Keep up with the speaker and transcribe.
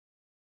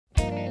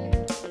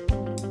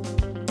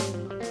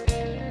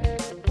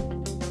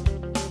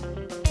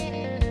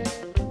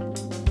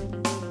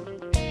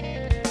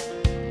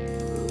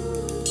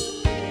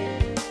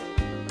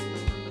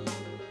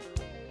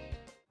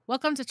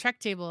Welcome to Trek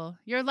Table,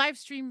 your live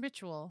stream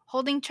ritual.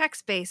 Holding Trek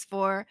space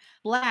for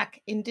Black,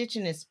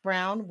 Indigenous,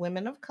 Brown,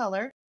 women of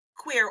color,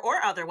 queer or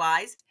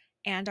otherwise,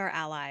 and our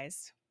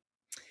allies.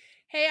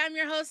 Hey, I'm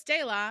your host,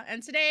 Dayla,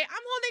 and today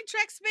I'm holding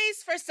Trek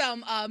space for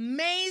some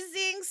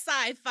amazing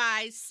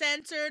sci-fi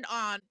centered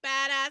on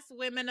badass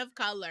women of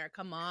color.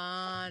 Come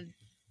on.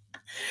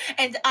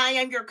 And I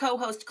am your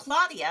co-host,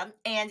 Claudia,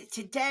 and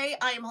today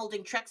I am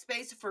holding Trek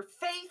space for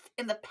faith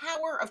in the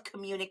power of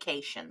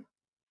communication.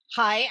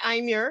 Hi,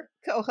 I'm your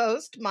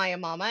co-host, Maia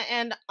Mama,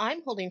 and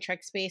I'm holding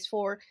Trek space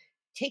for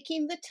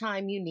taking the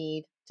time you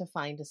need to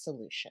find a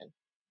solution.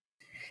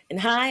 And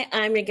hi,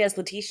 I'm your guest,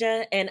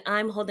 Latisha, and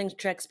I'm holding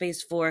Trek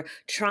space for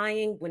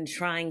trying when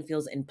trying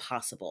feels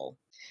impossible.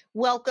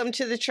 Welcome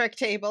to the Trek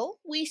Table.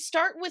 We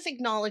start with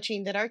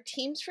acknowledging that our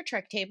teams for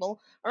Trek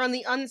Table are on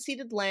the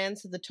unceded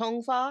lands of the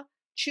Tongva,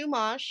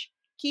 Chumash,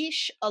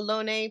 Quiche,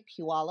 Ohlone,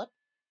 Puyallup,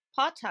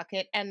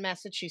 Pawtucket, and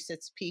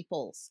Massachusetts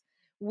peoples.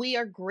 We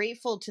are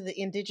grateful to the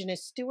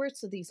Indigenous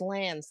stewards of these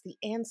lands, the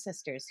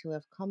ancestors who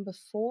have come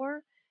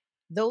before,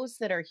 those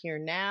that are here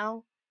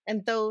now,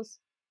 and those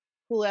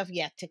who have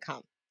yet to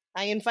come.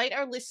 I invite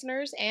our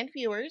listeners and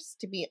viewers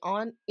to be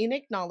on in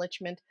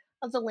acknowledgement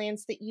of the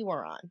lands that you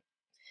are on.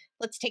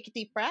 Let's take a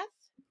deep breath.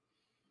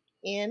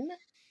 In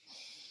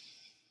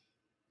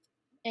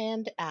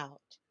and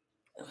out.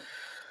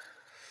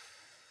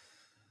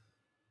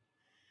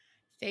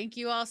 Thank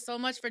you all so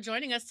much for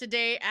joining us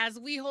today as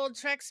we hold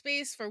Trek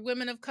space for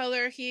women of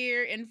color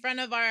here in front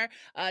of our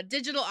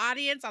digital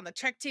audience on the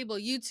Trek Table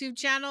YouTube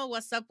channel.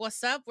 What's up?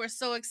 What's up? We're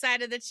so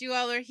excited that you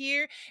all are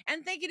here.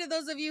 And thank you to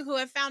those of you who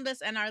have found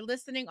us and are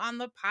listening on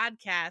the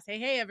podcast.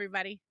 Hey,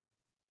 everybody.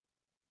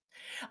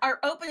 Our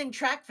opening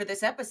track for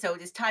this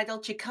episode is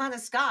titled Chicana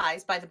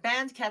Skies by the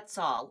band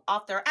Quetzal,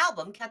 off their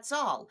album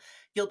Quetzal.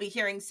 You'll be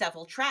hearing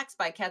several tracks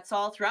by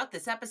Quetzal throughout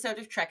this episode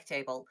of Trek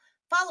Table.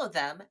 Follow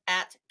them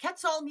at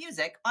Quetzal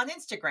Music on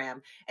Instagram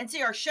and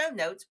see our show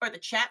notes or the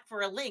chat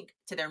for a link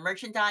to their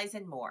merchandise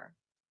and more.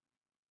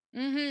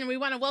 We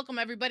want to welcome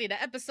everybody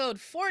to episode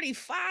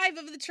 45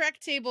 of the Trek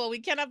Table. We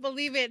cannot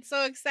believe it.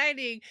 So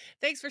exciting.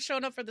 Thanks for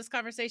showing up for this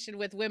conversation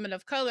with women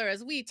of color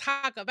as we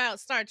talk about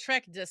Star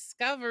Trek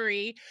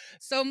Discovery.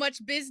 So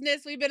much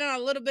business. We've been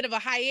on a little bit of a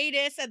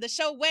hiatus and the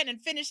show went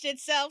and finished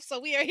itself. So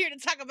we are here to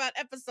talk about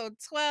episode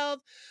 12.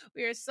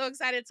 We are so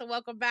excited to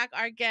welcome back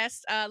our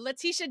guest,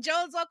 Latisha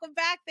Jones. Welcome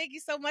back. Thank you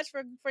so much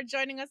for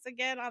joining us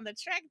again on the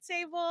Trek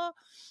Table.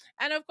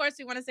 And of course,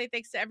 we want to say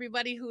thanks to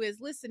everybody who is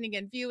listening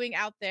and viewing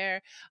out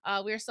there.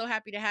 We are so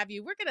happy to have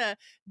you. We're going to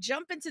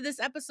jump into this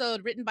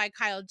episode written by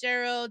Kyle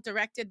Jarrow,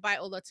 directed by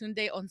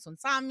Olatunde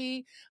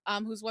Onsonsami,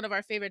 who's one of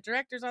our favorite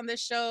directors on this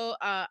show.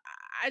 I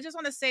just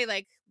want to say,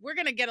 we're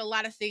going to get a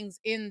lot of things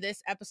in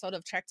this episode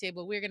of Trek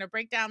Table. We're going to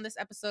break down this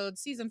episode,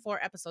 season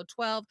 4, episode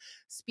 12,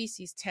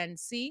 species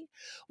 10C.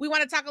 We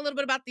want to talk a little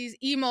bit about these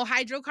emo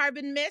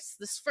hydrocarbon myths,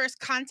 this first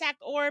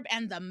contact orb,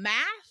 and the math.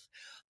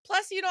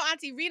 Plus,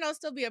 Auntie Reno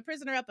still be a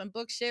prisoner up in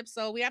bookship,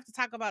 so we have to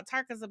talk about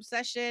Tarka's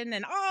obsession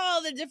and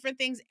all the different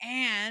things,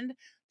 and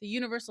the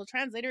universal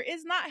translator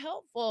is not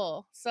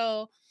helpful.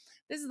 So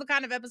this is the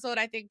kind of episode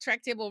I think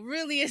Trek Table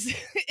really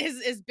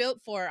is built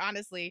for,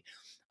 honestly.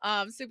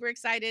 Super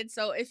excited.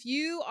 So if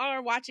you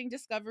are watching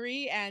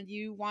Discovery and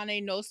you want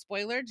a no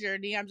spoiler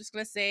journey, I'm just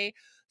going to say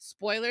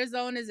spoiler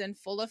zone is in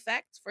full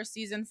effect for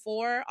season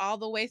 4 all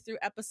the way through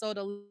episode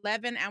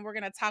 11, and we're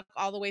going to talk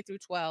all the way through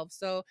 12.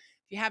 So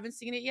if you haven't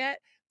seen it yet,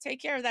 take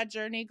care of that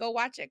journey. Go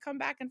watch it. Come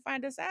back and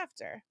find us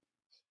after.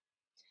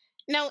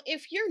 Now,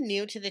 if you're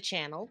new to the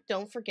channel,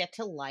 don't forget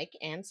to like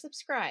and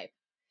subscribe.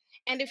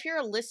 And if you're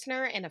a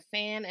listener and a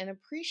fan and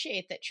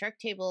appreciate that Trek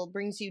Table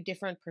brings you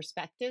different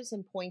perspectives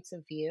and points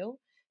of view,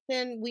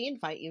 then we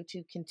invite you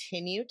to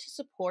continue to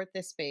support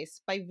this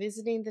space by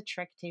visiting the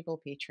Trek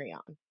Table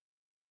Patreon.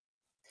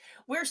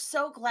 We're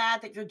so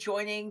glad that you're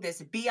joining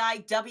this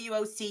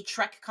BIWOC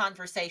Trek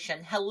conversation.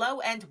 Hello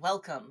and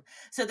welcome.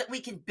 So that we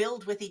can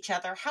build with each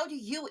other, how do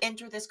you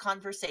enter this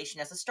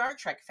conversation as a Star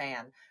Trek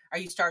fan? Are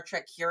you Star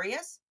Trek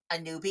curious? A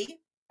newbie?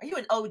 Are you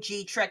an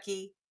OG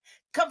Trekkie?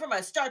 Come from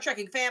a Star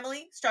Trekking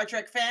family? Star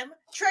Trek fam?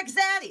 Trek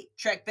Zaddy?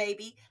 Trek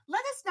baby?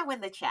 Let us know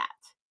in the chat.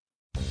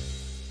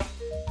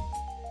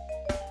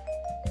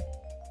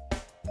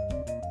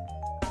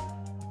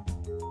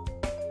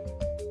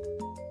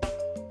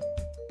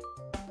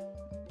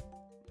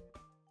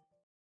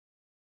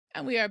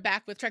 And we are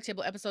back with Trek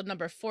Table episode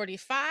number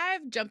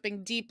 45,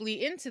 jumping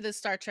deeply into the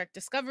Star Trek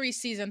Discovery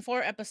season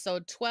 4,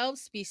 episode 12,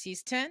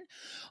 species 10.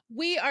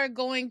 We are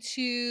going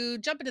to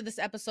jump into this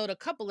episode a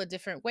couple of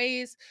different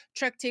ways.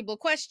 Trek Table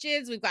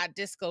questions, we've got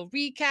disco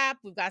recap,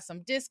 we've got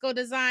some disco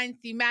design,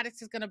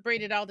 thematics is going to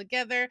braid it all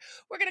together.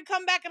 We're going to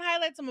come back and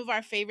highlight some of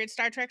our favorite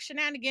Star Trek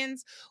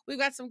shenanigans. We've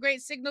got some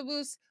great signal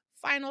boosts,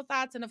 final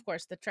thoughts, and of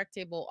course, the Trek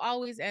Table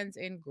always ends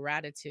in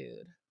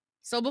gratitude.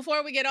 So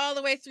before we get all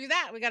the way through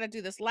that, we got to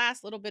do this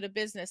last little bit of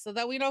business so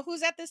that we know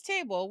who's at this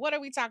table. What are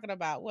we talking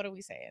about? What are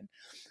we saying?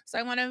 So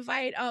I want to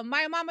invite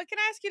Maia Mama. Can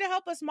I ask you to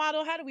help us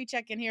model? How do we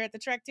check in here at the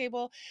Trek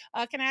table?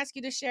 Can I ask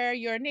you to share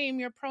your name,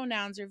 your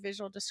pronouns, your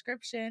visual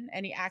description,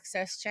 any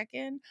access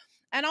check-in,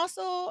 and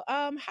also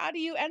how do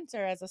you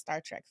enter as a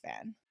Star Trek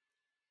fan?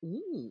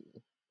 Ooh,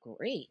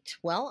 great.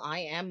 Well, I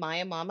am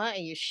Maya Mama. I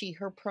use she,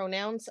 her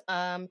pronouns.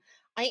 I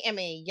am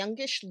a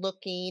youngish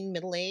looking,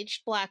 middle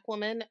aged Black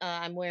woman.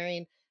 I'm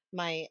wearing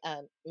my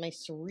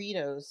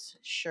Cerritos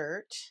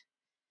shirt.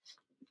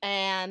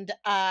 And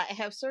I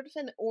have sort of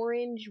an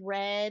orange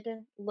red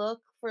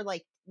look for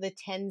like the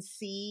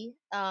 10C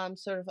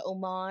sort of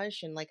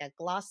homage and like a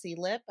glossy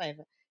lip. I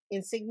have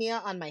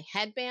insignia on my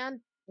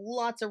headband,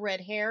 lots of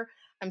red hair.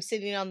 I'm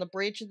sitting on the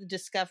bridge of the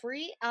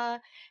Discovery.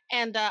 And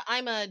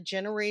I'm I'm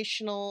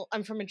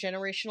from a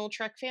generational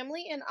Trek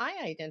family, and I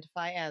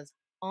identify as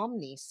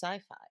omni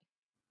sci-fi.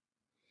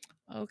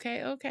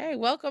 Okay.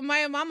 Welcome,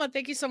 Maya Mama.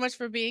 Thank you so much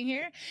for being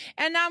here.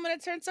 And now I'm going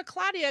to turn to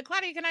Claudia.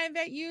 Claudia, can I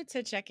invite you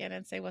to check in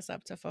and say what's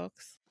up to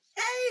folks?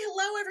 Hey,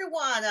 hello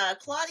everyone.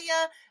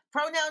 Claudia,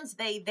 pronouns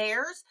they,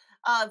 theirs.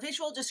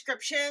 Visual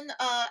description,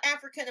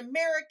 African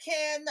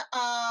American.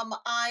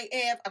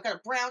 I've got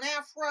a brown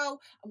afro.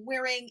 I'm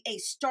wearing a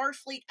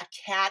Starfleet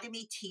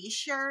Academy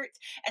t-shirt,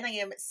 and I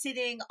am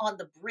sitting on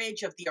the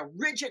bridge of the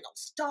original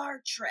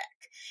Star Trek.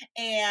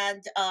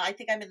 And I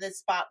think I'm in the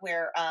spot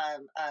where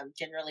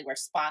generally where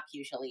Spock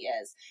usually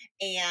is.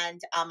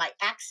 And my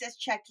access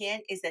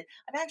check-in is that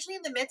I'm actually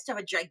in the midst of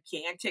a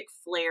gigantic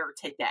flare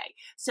today.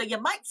 So you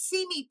might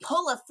see me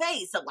pull a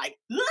face. I'm like,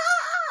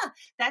 ah!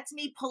 That's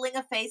me pulling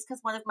a face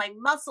because one of my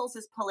muscles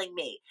is pulling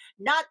me,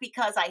 not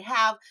because I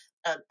have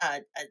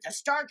a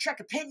Star Trek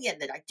opinion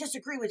that I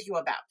disagree with you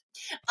about.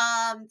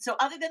 So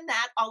other than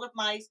that, all of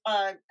my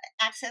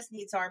access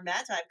needs are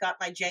met. I've got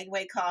my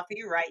Janeway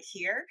coffee right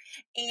here,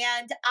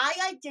 and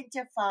I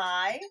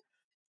identify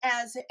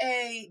as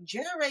a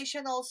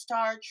generational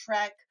Star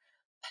Trek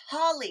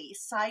poly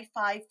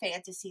sci-fi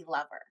fantasy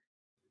lover.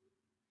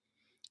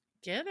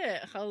 Get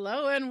it.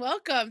 Hello and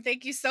welcome.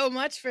 Thank you so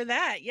much for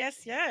that.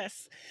 Yes.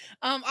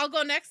 I'll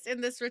go next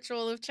in this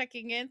ritual of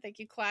checking in. Thank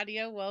you,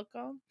 Claudia.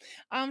 Welcome.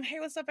 Hey,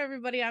 what's up,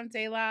 everybody? I'm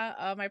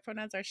Dela. My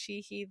pronouns are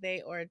she, he,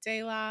 they, or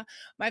Dela.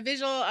 My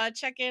visual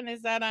check-in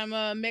is that I'm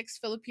a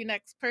mixed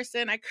Filipinx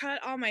person. I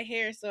cut all my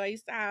hair, so I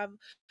used to have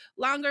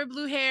longer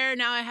blue hair.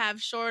 Now I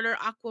have shorter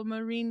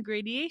aquamarine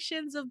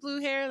gradations of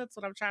blue hair. That's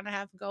what I'm trying to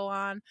have go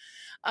on.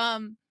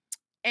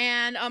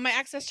 And my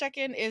access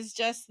check-in is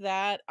just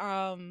that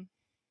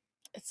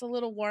it's a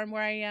little warm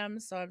where I am,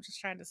 so I'm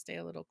just trying to stay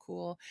a little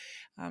cool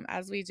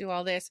as we do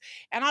all this.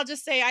 And I'll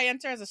just say I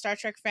enter as a Star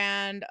Trek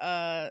fan,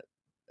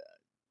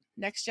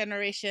 Next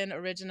Generation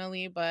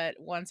originally, but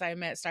once I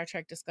met Star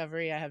Trek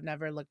Discovery, I have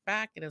never looked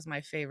back. It is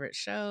my favorite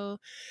show.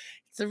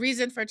 It's a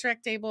reason for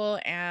Trek Table,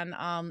 and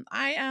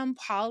I am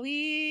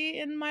poly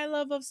in my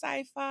love of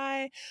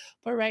sci-fi,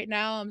 but right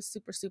now I'm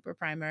super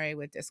primary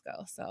with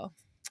disco, so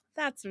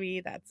that's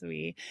me.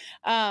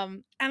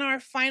 And our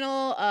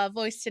final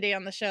voice today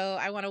on the show,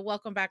 I want to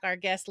welcome back our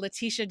guest,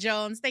 Latisha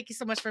Jones. Thank you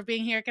so much for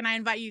being here. Can I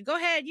invite you? Go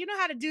ahead. You know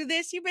how to do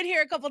this. You've been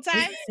here a couple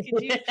times.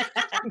 Could you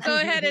go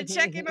ahead and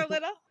check in a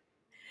little?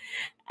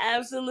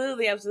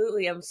 Absolutely.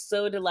 I'm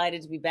so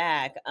delighted to be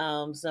back.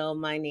 So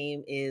my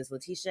name is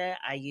Latisha.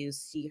 I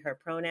use she, her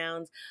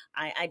pronouns.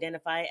 I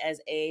identify as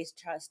a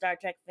Star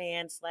Trek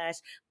fan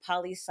 /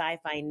 poly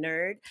sci-fi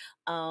nerd.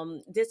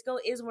 Disco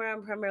is where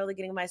I'm primarily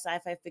getting my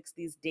sci-fi fix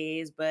these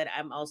days, but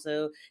I'm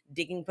also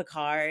digging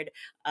Picard.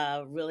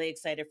 Really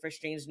excited for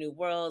Strange New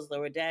Worlds,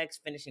 Lower Decks,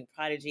 finishing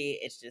Prodigy.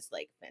 It's just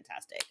like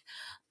fantastic.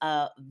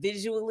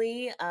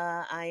 Visually,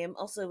 I am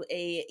also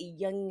a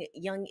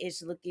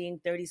youngish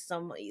looking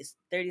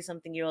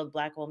 30-something-year-old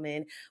Black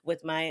woman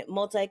with my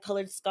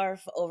multicolored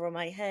scarf over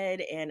my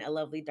head and a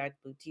lovely dark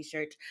blue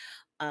t-shirt.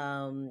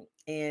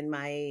 And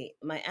my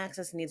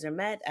access needs are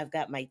met. I've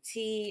got my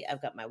tea,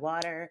 I've got my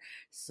water,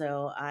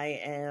 so I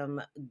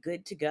am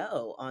good to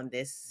go on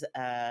this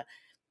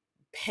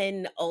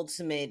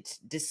penultimate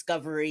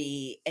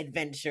discovery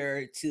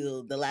adventure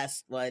to the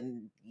last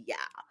one.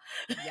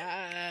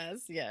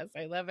 Yes,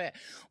 I love it.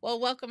 Well,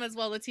 welcome as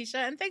well, Latisha,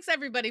 and thanks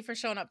everybody for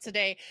showing up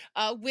today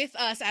with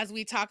us as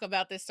we talk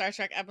about this Star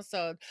Trek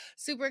episode.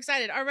 Super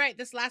excited. All right,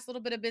 this last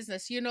little bit of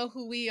business, you know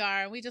who we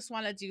are, and we just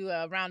want to do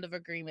a round of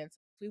agreements.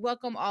 We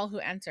welcome all who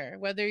enter,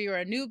 whether you're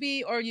a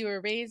newbie or you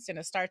were raised in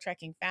a Star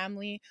Trekking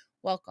family.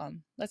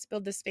 Welcome. Let's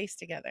build this space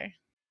together.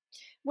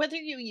 Whether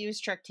you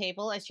use Trek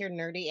Table as your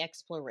nerdy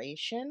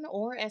exploration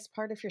or as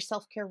part of your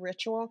self-care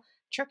ritual,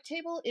 Trek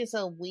Table is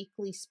a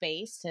weekly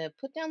space to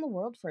put down the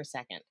world for a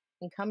second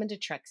and come into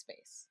Trek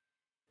space.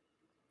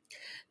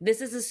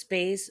 This is a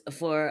space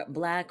for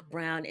Black,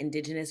 Brown,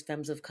 Indigenous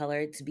femmes of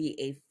color to be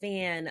a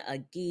fan, a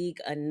geek,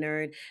 a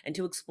nerd, and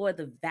to explore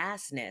the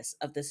vastness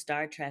of the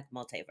Star Trek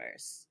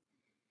multiverse.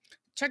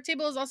 Trek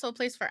Table is also a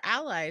place for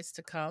allies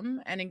to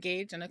come and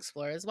engage and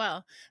explore as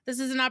well. This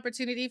is an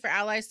opportunity for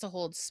allies to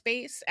hold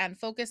space and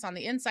focus on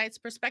the insights,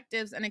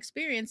 perspectives, and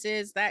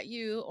experiences that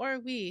you or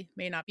we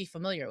may not be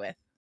familiar with.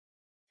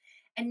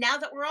 And now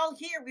that we're all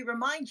here, we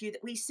remind you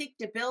that we seek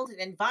to build an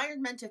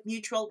environment of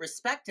mutual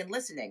respect and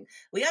listening.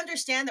 We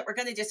understand that we're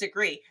going to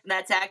disagree, and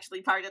that's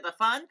actually part of the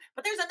fun,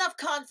 but there's enough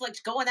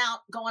conflict going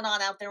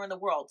on out there in the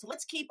world. So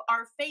let's keep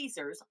our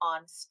phasers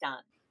on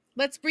stun.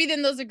 Let's breathe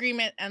in those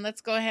agreement, and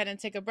let's go ahead and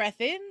take a breath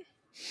in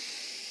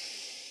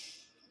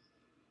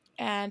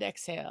and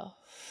exhale.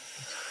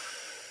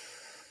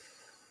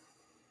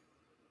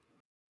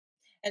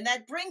 And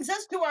that brings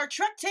us to our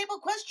Trek Table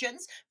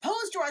questions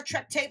posed to our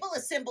Trek Table,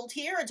 assembled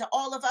here, and to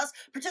all of us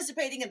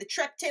participating in the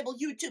Trek Table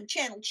YouTube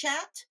channel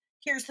chat.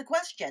 Here's the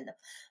question.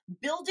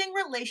 Building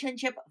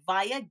relationship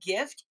via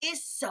gift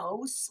is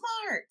so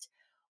smart.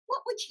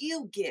 What would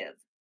you give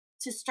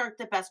to start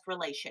the best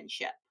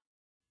relationship?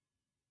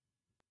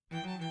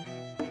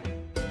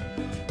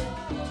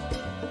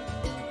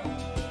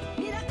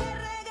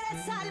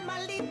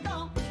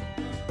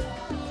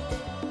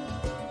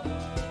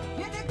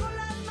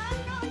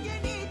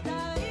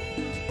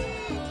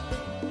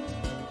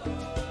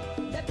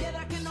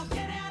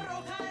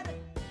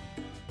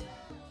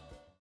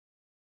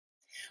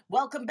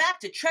 Welcome back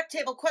to Trek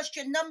Table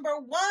question number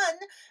 1.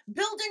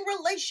 Building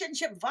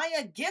relationship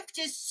via gift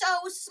is so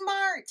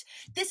smart.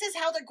 This is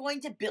how they're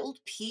going to build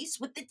peace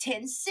with the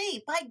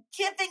 10C, by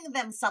giving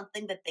them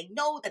something that they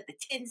know that the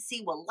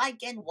 10C will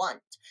like and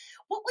want.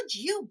 What would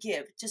you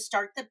give to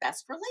start the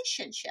best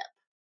relationship?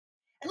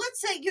 And let's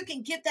say you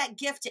can give that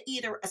gift to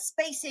either a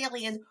space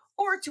alien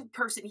or to a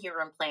person here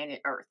on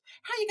planet Earth.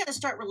 How are you going to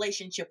start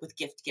relationship with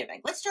gift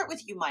giving? Let's start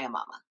with you, Maya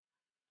Mama.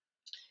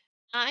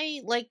 I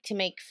like to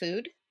make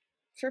food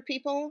for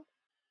people.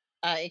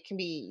 It can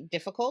be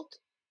difficult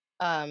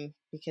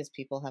because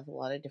people have a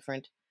lot of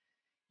different,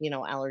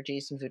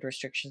 allergies and food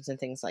restrictions and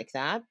things like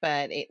that.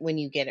 But when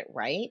you get it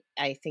right,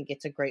 I think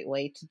it's a great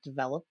way to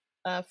develop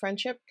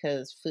friendship,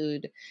 because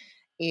food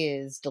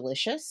is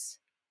delicious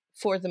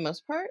for the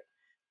most part,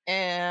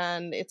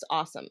 and it's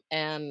awesome.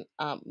 And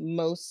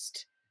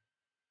most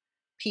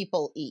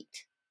people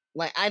eat.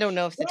 Like, I don't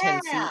know if the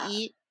 10C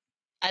eat.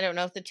 I don't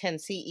know if the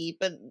 10C eat,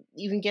 but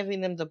even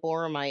giving them the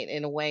boromite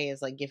in a way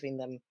is like giving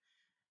them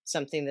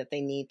something that they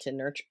need to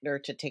nurture or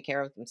to take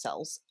care of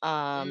themselves.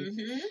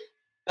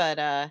 But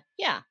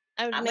yeah,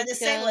 I'm going to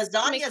say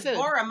lasagna's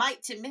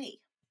boromite to me.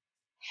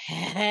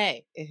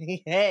 Hey,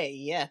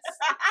 yes.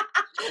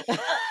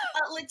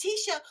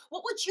 Latisha,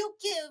 what would you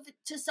give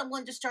to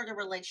someone to start a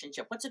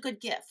relationship? What's a good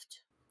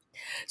gift?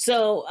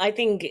 So I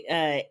think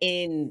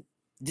in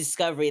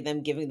Discovery,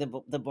 them giving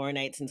the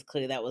Bornite, since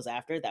clearly that was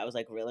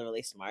like really,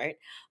 really smart.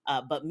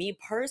 But me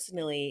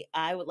personally,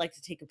 I would like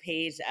to take a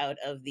page out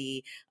of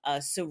the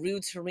Saru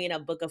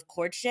Tarina Book of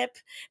Courtship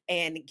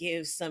and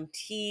give some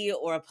tea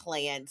or a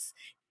plant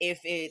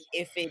if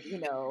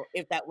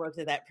that works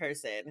with that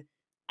person.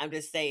 I'm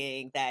just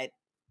saying that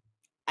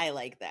I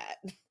like that.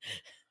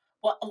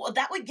 Well,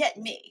 that would get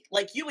me.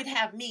 Like, you would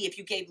have me if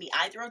you gave me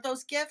either of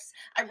those gifts.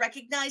 I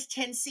recognize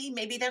 10C.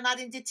 Maybe they're not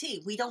into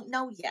tea. We don't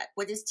know yet.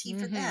 What is tea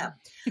for them?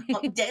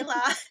 De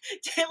La,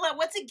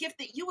 what's a gift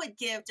that you would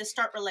give to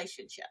start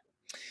relationship?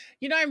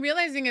 I'm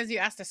realizing as you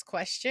ask this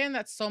question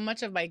that so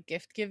much of my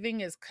gift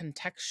giving is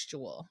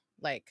contextual.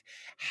 Like,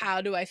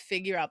 how do I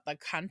figure out the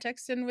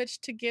context in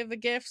which to give a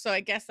gift? So I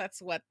guess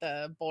that's what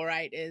the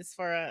borite is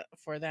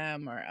for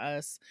them or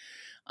us.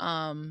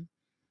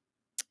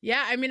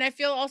 Yeah, I mean, I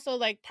feel also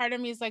like part of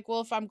me is like,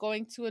 well, if I'm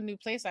going to a new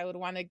place, I would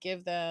want to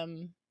give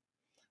them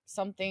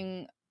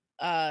something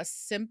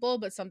simple,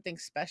 but something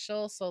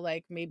special. So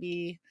like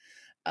maybe,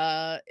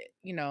 a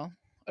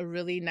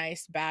really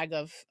nice bag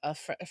of, a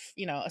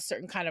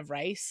certain kind of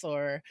rice,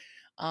 or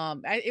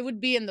it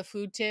would be in the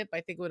food tip.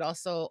 I think it would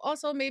also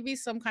maybe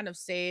some kind of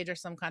sage or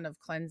some kind of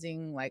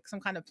cleansing, like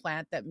some kind of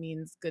plant that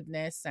means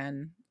goodness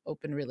and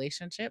open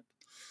relationship.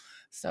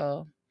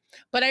 So,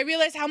 but I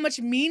realized how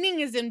much meaning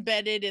is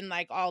embedded in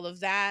like all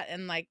of that.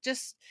 And like,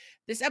 just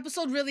this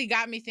episode really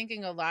got me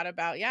thinking a lot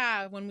about,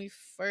 when we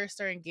first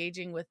are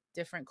engaging with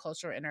different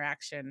cultural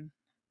interaction,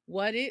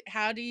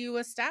 how do you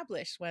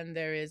establish when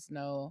there is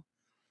no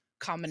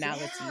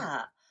commonality?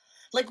 Yeah.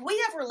 Like, we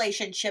have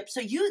relationships.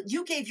 So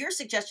you gave your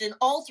suggestion.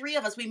 All three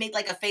of us, we made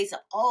like a face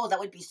up. Oh, that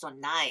would be so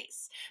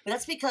nice. But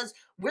that's because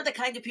we're the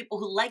kind of people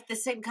who like the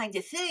same kind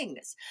of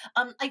things.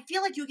 I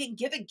feel like you can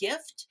give a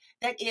gift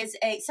that is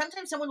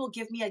sometimes someone will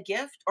give me a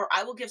gift, or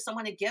I will give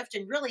someone a gift,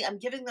 and really I'm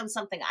giving them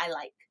something I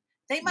like.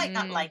 They might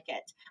not like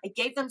it. I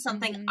gave them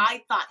something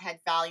I thought had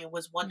value,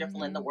 was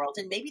wonderful in the world,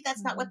 and maybe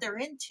that's not what they're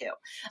into.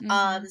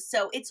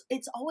 So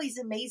it's always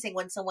amazing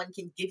when someone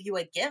can give you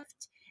a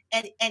gift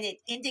and it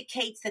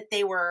indicates that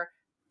they were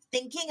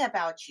thinking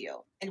about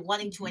you and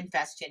wanting to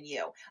invest in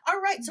you.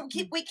 All right, so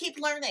we keep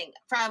learning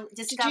from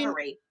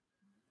Discovery.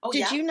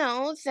 Did you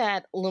know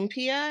that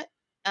lumpia,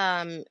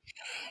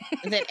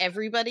 that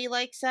everybody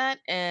likes that,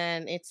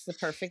 and it's the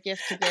perfect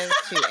gift to give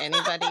to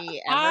anybody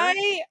ever?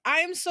 I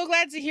am so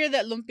glad to hear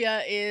that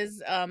lumpia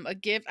is a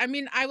gift. I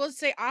mean, I will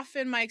say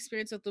often my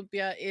experience with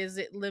lumpia is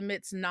it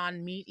limits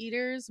non-meat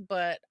eaters,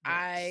 but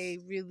I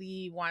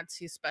really want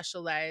to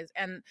specialize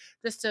and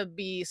just to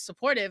be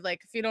supportive.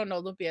 Like, if you don't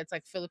know lumpia, it's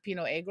like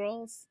Filipino egg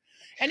rolls.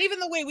 And even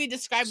the way we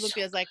describe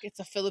lumpia is like it's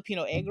a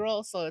Filipino egg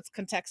roll, so it's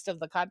context of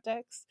the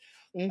context.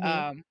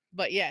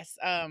 But yes,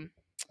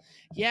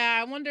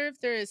 yeah, I wonder if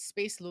there is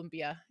space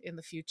lumpia in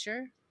the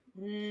future.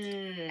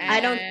 I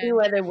don't see And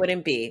why there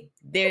wouldn't be.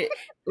 There,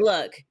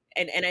 look,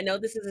 and I know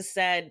this is a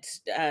sad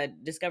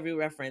Discovery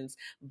reference,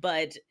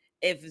 but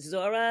if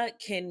Zora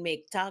can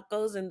make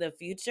tacos in the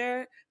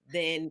future,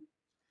 then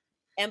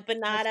that's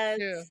empanadas,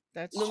 true.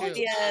 That's true.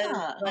 lumpias,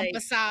 Yeah. like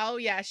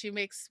Pasao, yeah, she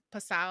makes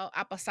pasao.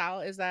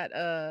 Apasao is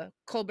that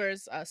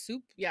Colbert's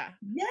soup? Yeah.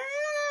 Yes.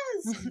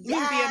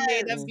 Lumpia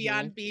made of Yes.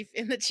 Beyond Beef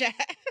in the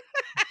chat.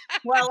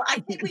 Well, I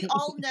think we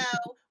all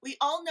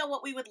know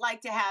what we would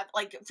like to have.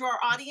 Like for our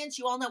audience,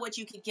 you all know what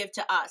you can give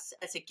to us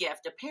as a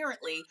gift.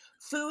 Apparently,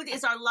 food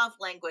is our love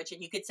language,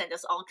 and you could send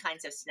us all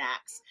kinds of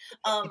snacks.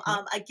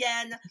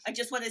 Again, I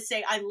just want to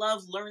say I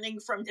love learning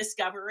from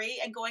Discovery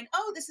and going,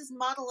 oh, this is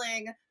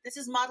modeling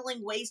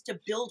ways to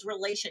building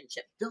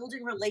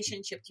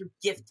relationship through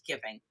gift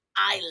giving.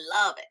 I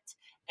love it.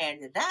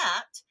 And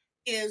that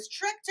is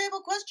Trek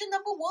Table question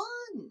number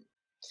 1.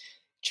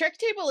 Trek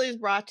Table is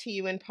brought to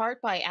you in part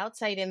by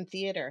Outside In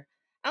Theater.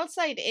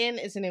 Outside In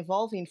is an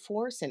evolving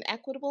force in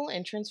equitable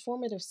and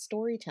transformative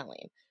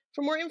storytelling.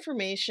 For more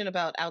information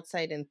about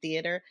Outside In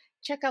Theater,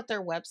 check out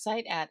their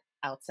website at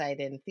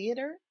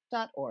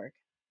outsideintheater.org.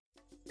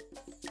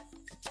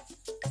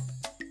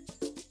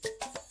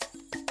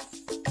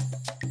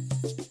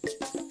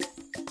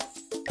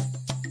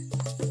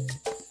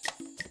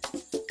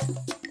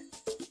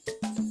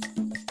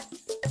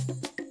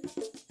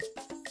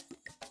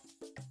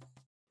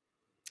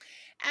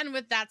 And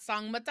with that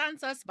song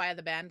Matanzas by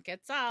the band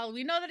Quetzal,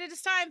 we know that it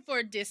is time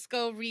for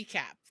Disco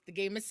Recap. The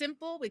game is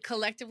simple. We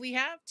collectively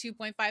have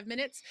 2.5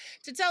 minutes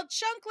to tell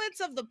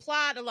chunklets of the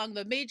plot along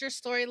the major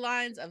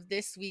storylines of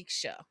this week's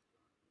show.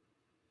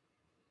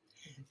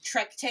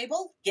 Trek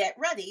Table, get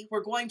ready.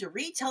 We're going to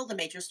retell the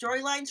major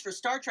storylines for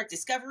Star Trek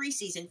Discovery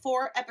Season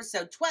 4,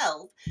 Episode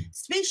 12,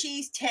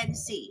 Species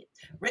 10C,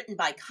 written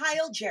by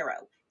Kyle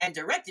Jarrow and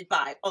directed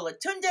by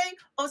Olatunde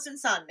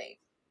Osunsanmi.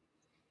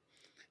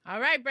 All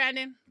right,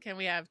 Brandon, can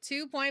we have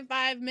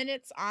 2.5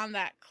 minutes on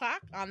that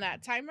clock, on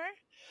that timer?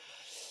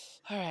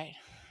 All right,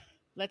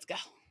 let's go.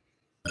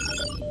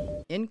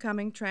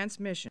 Incoming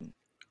transmission.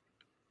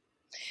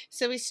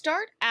 So we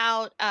start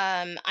out,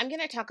 I'm going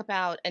to talk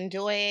about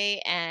Ndoye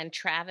and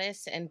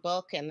Travis and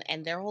Book and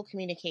their whole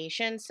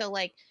communication. So,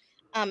 like,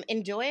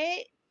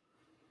 Ndoye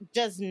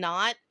does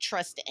not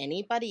trust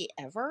anybody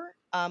ever.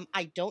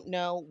 I don't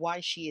know why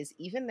she is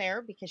even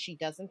there because she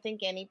doesn't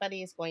think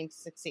anybody is going to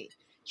succeed.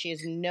 She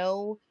has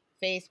no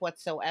faith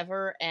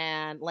whatsoever.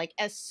 And, like,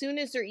 as soon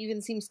as there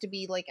even seems to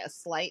be, like, a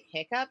slight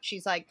hiccup,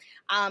 she's like,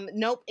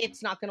 nope,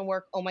 it's not going to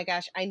work. Oh, my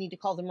gosh, I need to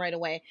call them right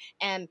away.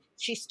 And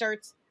she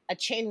starts a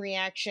chain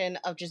reaction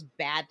of just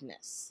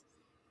badness.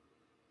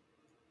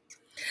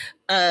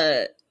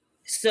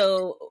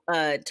 So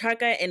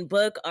Tarka and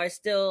Book are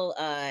still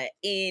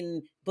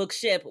in Book's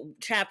ship,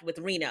 trapped with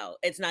Reno.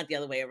 It's not the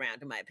other way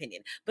around, in my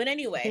opinion. But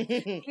anyway,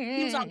 he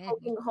keeps on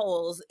poking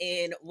holes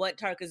in what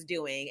Tarka's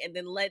doing, and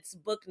then lets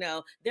Book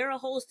know there are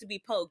holes to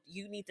be poked.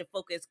 You need to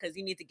focus because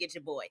you need to get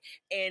your boy.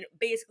 And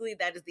basically,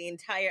 that is the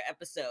entire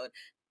episode.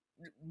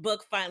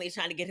 Book finally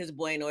trying to get his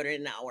boy in order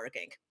and not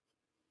working.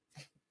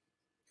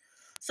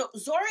 So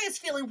Zora is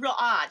feeling real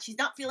odd. She's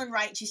not feeling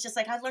right. She's just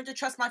like, I've learned to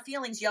trust my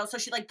feelings, yo. So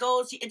she like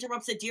goes, she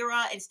interrupts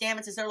Adira and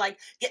Stamets as they're like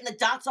getting the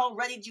dots all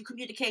ready to do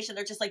communication.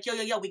 They're just like,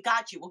 yo, we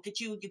got you. We'll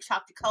get you. You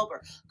talk to Culber.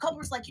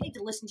 Culber's like, you need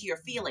to listen to your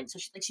feelings. So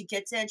she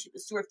gets in, she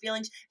listens to her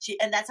feelings.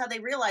 And that's how they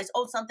realize,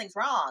 oh, something's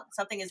wrong.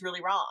 Something is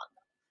really wrong.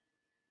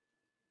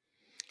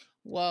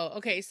 Whoa.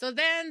 Okay. So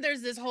then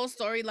there's this whole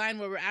storyline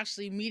where we're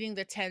actually meeting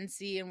the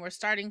 10C and we're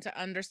starting to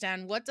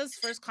understand what does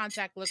first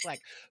contact look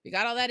like. We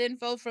got all that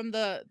info from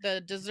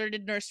the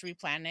deserted nursery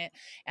planet.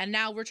 And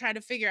now we're trying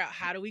to figure out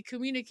how do we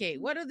communicate?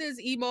 What do this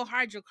emo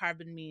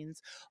hydrocarbon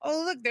means?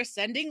 Oh, look, they're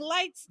sending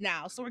lights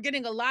now. So we're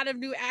getting a lot of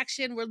new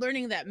action. We're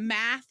learning that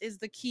math is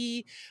the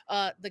key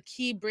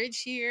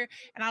bridge here.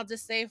 And I'll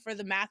just say for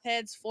the math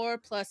heads, 4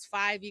 +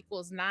 5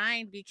 =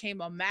 9 became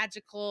a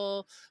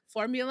magical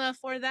formula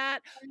for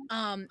that.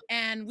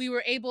 And we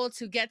were able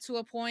to get to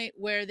a point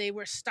where they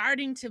were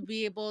starting to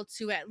be able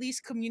to at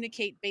least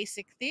communicate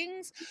basic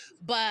things.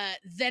 But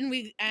then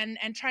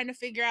and trying to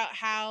figure out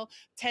how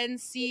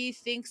 10C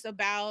thinks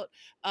about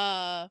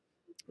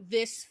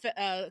this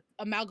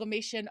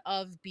amalgamation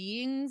of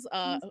beings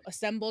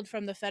assembled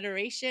from the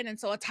Federation. And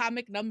so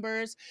atomic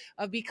numbers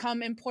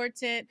become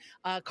important,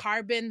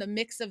 carbon, the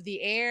mix of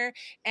the air,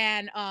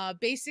 and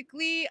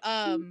basically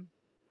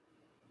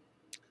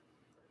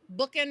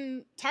Book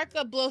and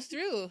Tarka blow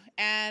through,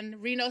 and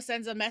Reno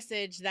sends a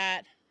message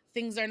that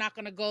things are not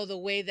going to go the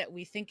way that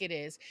we think it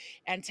is.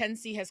 And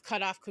 10C has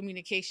cut off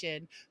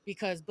communication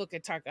because Book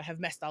and Tarka have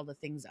messed all the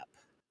things up.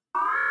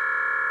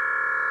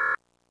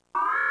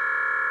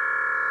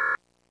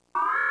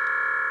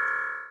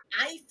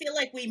 I feel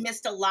like we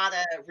missed a lot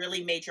of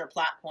really major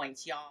plot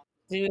points, y'all.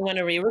 Do we want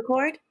to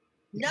re-record?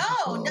 No,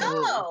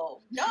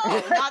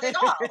 not at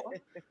all.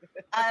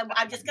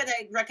 I'm just going to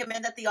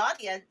recommend that the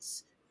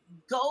audience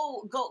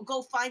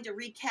go find a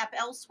recap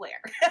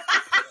elsewhere.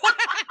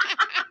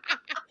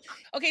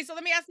 Okay, so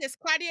let me ask this.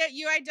 Claudia,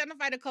 you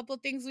identified a couple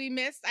things we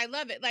missed. I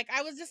love it. Like,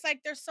 I was just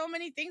like, there's so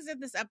many things in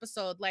this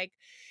episode. Like,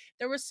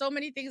 there were so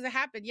many things that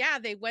happened. Yeah,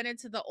 they went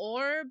into the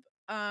orb,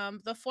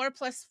 the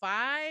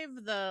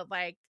 4+5, the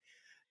like,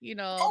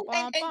 Oh, bum,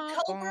 and bum,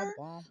 bum,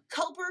 bum.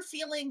 Culber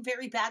feeling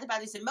very bad about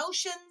his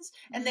emotions,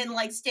 and then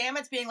like Mhm.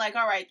 Stamets being like,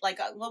 "All right, like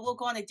well, we'll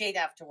go on a date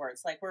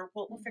afterwards. Like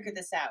we'll figure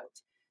this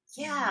out."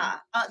 Yeah.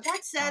 That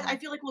said, I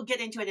feel like we'll get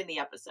into it in the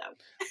episode.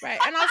 Right.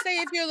 And I'll say,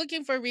 if you're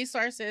looking for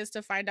resources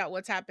to find out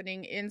what's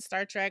happening in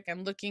Star Trek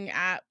and looking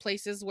at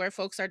places where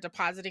folks are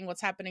depositing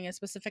what's happening in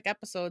specific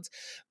episodes,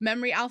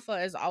 Memory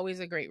Alpha is always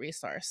a great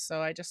resource.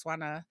 So I just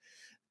want to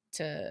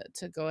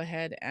go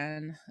ahead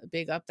and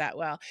big up that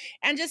well.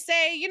 And just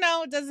say,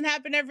 it doesn't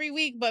happen every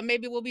week, but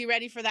maybe we'll be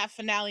ready for that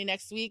finale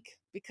next week,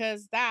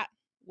 because that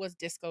was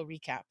Disco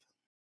Recap.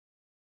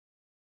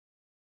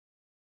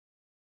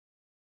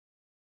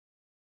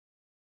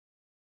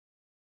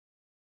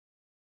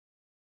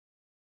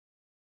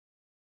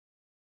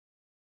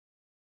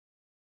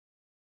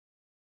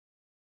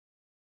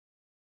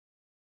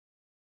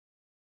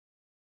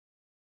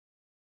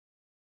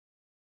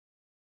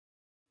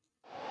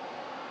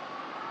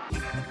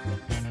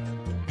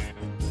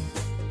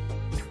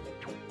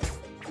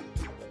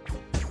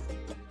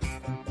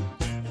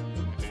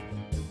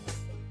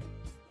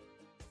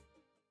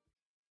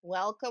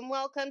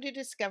 Welcome to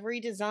Discovery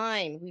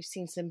Design. We've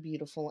seen some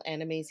beautiful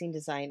and amazing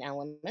design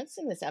elements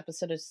in this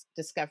episode of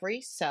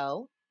Discovery,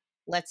 so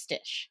let's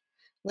dish.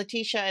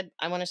 Latisha,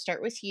 I want to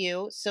start with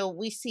you. So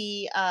we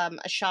see a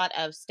shot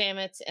of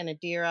Stamets and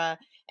Adira,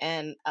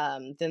 and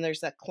then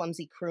there's that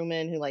clumsy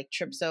crewman who like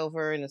trips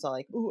over and is all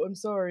like, "Ooh, I'm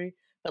sorry."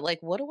 But like,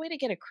 what a way to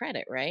get a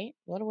credit, right?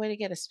 What a way to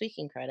get a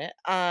speaking credit.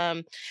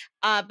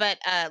 But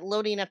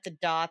loading up the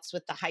dots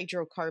with the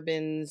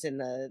hydrocarbons and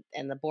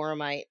the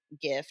boromite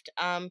gift.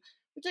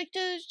 Would you like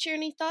to share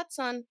any thoughts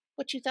on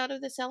what you thought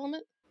of this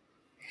element?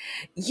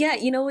 Yeah,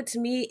 you know what? To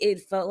me,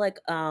 it felt like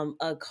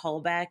a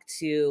callback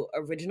to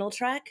original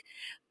Trek,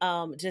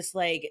 just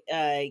like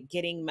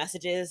getting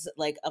messages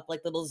like up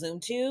like little Zoom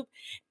tube,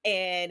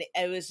 and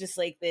it was just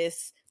like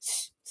this.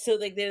 So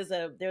like there's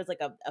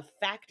like a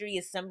factory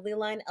assembly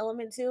line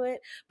element to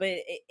it, but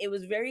it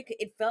was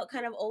it felt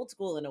kind of old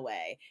school in a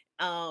way,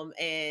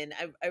 and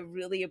I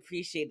really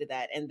appreciated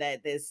that, and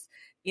that this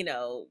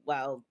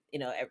while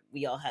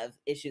we all have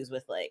issues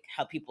with like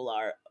how people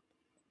are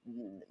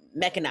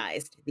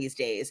mechanized these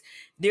days,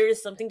 there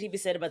is something to be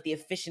said about the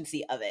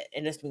efficiency of it,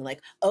 and just being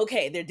like,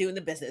 okay, they're doing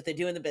the business, they're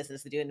doing the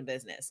business, they're doing the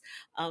business.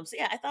 So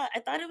yeah, I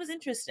thought it was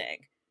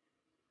interesting.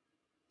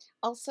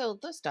 Also,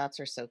 those dots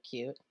are so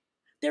cute.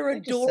 They're They're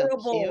just so cute,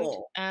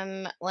 adorable.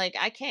 and like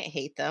I can't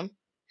hate them.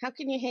 How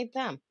can you hate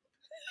them?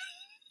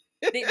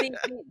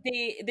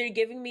 They're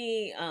giving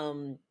me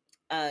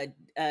uh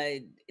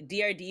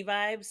DRD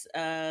vibes.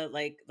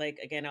 Like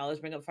again, I always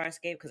bring up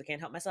Farscape because I can't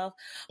help myself,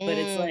 but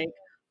it's like,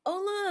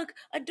 oh look,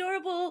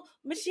 adorable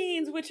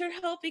machines which are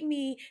helping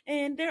me,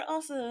 and they're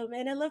awesome,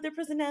 and I love their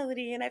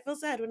personality, and I feel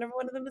sad whenever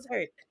one of them is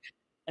hurt.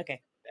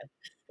 Okay.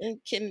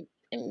 Can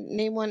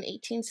name one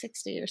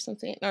 1860 or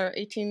something, or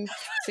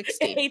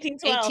 1860,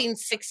 1812.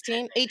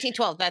 1816,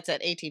 1812. That's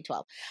it,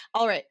 1812.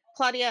 All right,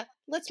 Claudia,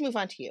 let's move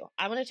on to you.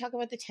 I want to talk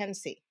about the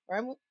 10C, or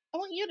I want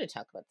you to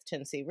talk about the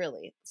 10C,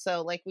 really.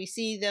 So, like, we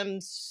see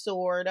them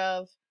sort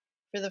of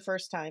for the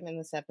first time in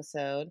this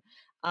episode,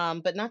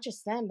 but not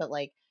just them, but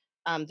like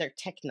their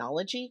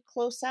technology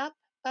close up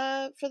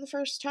for the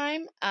first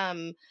time.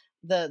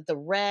 The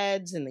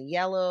reds and the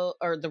yellow,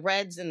 or the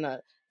reds and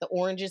the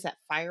oranges, that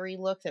fiery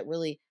look that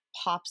really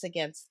pops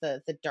against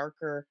the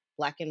darker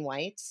black and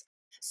whites.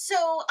 So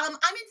I'm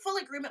in full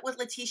agreement with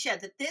Latisha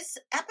that this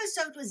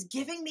episode was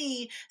giving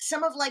me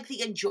some of like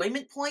the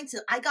enjoyment points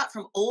that I got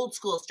from old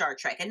school Star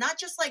Trek, and not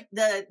just like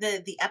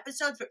the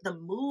episodes, but the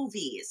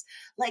movies.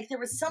 Like there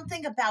was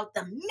something about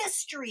the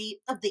mystery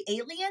of the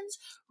aliens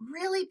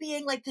really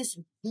being like this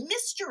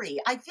mystery.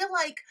 I feel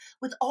like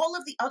with all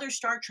of the other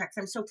Star Treks,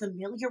 I'm so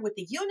familiar with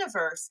the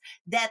universe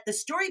that the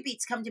story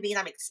beats come to me and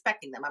I'm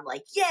expecting them. I'm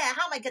like, yeah,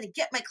 how am I going to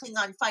get my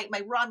Klingon fight,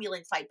 my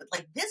Romulan fight? But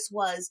like this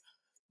was,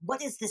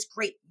 what is this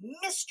great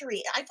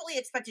mystery? I fully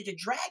expected a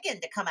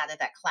dragon to come out of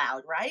that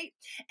cloud, right?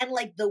 And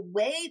like the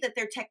way that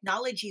their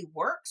technology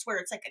works, where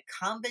it's like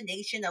a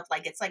combination of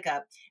like it's like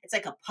a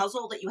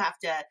puzzle that you have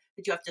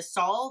to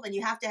solve, and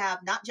you have to have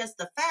not just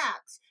the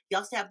facts, you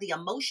also have the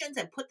emotions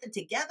and put them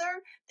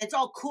together. It's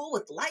all cool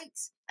with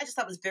lights. I just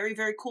thought it was very,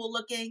 very cool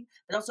looking,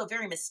 but also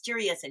very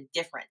mysterious and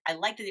different. I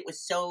liked that it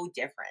was so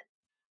different.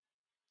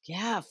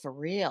 Yeah, for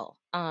real.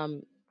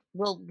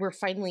 Well, we're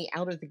finally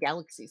out of the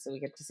galaxy, so we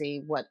get to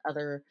see what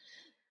other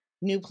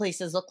new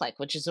places look like,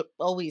 which is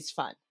always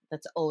fun.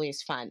 That's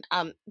always fun.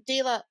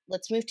 Dela,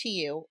 let's move to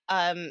you.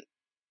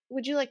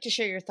 Would you like to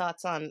share your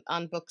thoughts on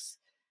Book's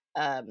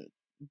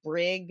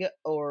brig,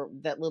 or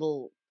that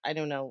little, I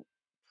don't know,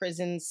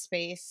 prison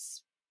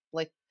space?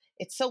 Like,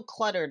 it's so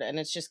cluttered and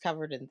it's just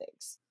covered in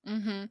things.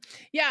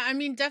 Yeah, I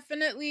mean,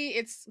 definitely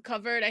it's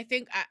covered. I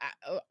think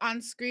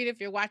on screen, if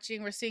you're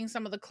watching, we're seeing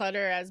some of the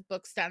clutter as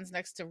Book stands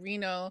next to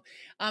Reno.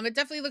 It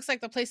definitely looks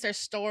like the place they're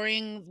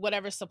storing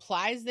whatever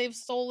supplies they've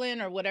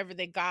stolen or whatever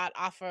they got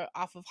off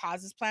of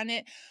Haz's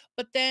planet.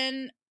 But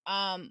then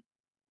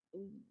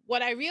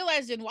what I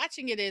realized in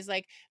watching it is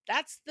like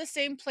that's the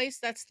same place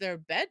that's their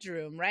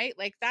bedroom, right?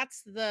 Like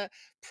that's the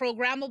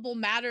programmable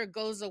matter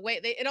goes away.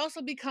 It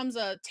also becomes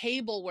a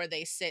table where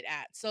they sit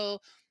at. So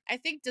I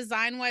think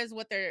design wise,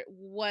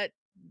 what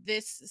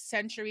this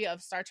century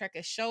of Star Trek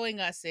is showing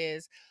us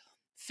is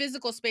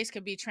physical space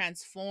can be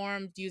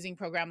transformed using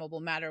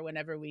programmable matter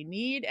whenever we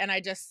need. And I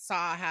just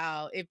saw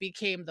how it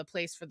became the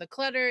place for the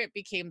clutter. It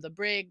became the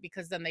brig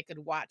because then they could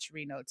watch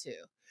Reno too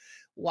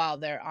while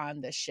they're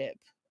on the ship.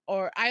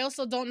 Or I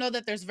also don't know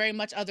that there's very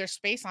much other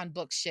space on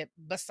Book's ship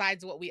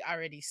besides what we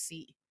already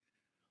see.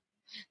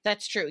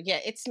 That's true. Yeah,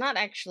 it's not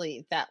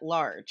actually that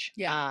large.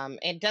 Yeah.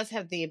 It does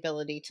have the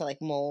ability to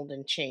like mold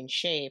and change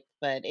shape,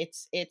 but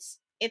it's a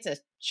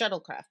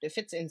shuttlecraft. It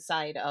fits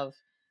inside of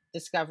The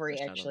Discovery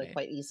shuttle actually bay.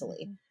 quite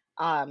easily.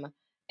 Mhm.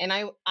 And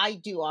I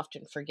do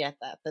often forget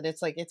that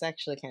it's like it's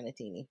actually kind of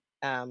teeny.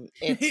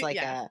 It's like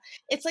Yeah.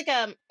 it's like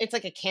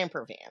a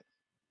camper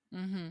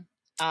van. Mm-hmm.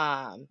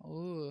 Um,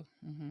 Ooh.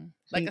 Mm-hmm.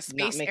 Like a not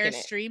space making it.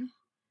 airstream.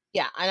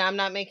 Yeah, and I'm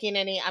not making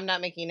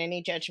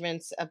any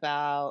judgments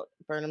about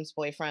Burnham's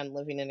boyfriend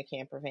living in a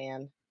camper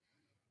van.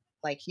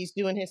 Like he's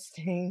doing his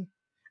thing.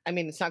 I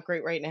mean, it's not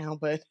great right now,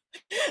 but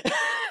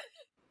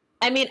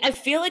I mean, I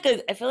feel like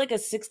a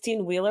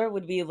 16-wheeler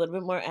would be a little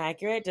bit more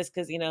accurate, just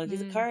because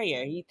he's a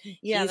courier.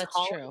 yeah, He's that's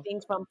hauling true.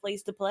 things from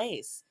place to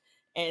place,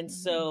 and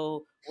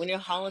so when you're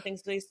hauling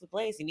things place to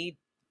place, you need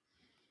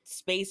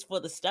space for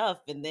the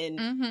stuff, and then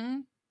Mm-hmm.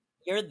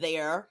 you're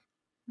there.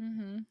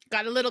 Mm-hmm.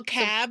 Got a little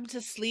cab to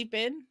sleep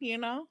in,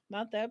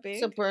 not that big.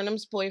 So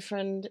Burnham's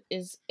boyfriend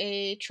is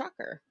a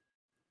trucker.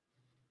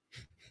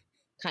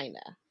 Kinda.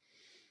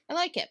 I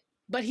like it.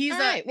 But he's All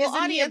right, well,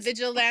 isn't he a audience.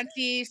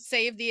 vigilante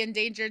save the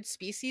endangered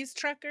species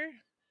trucker?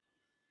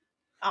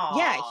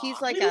 Yeah,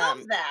 he's like we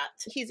love that.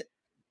 He's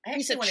I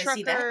he's a actually want to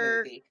see that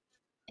trucker. movie.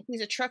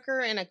 He's a trucker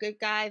and a good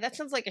guy. That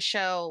sounds like a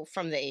show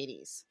from the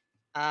 80s.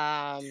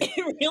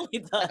 It really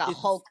does. Like a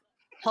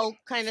Hulk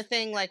kind of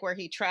thing, like where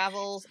he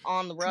travels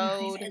on the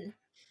road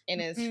in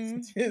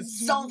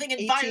his Solving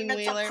environmental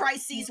 18-wheeler.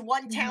 crises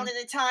one town at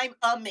a time.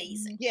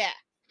 Amazing. Yeah.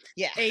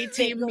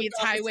 A-Team goes meets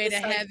off into Highway the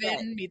to sunset.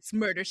 Heaven meets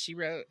Murder, She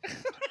Wrote.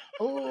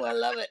 Oh, I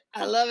love it.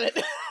 I love it.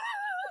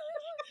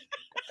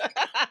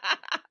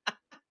 I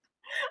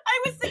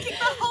was thinking the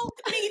Hulk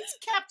meets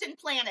Captain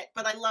Planet,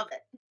 but I love it.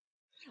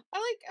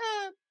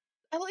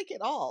 I like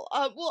it all.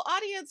 Well,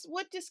 audience,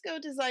 what disco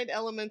design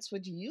elements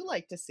would you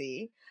like to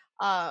see?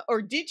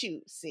 Or did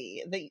you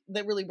see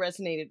that really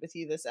resonated with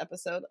you this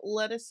episode?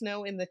 Let us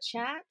know in the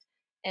chat.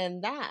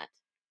 And that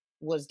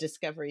was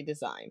Discovery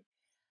Design.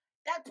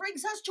 That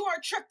brings us to our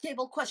Trek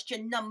Table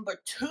question number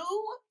 2.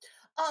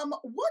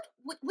 What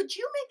would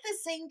you make the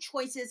same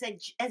choices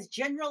as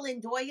General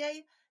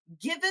Ndoye,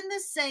 given the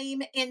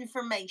same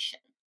information?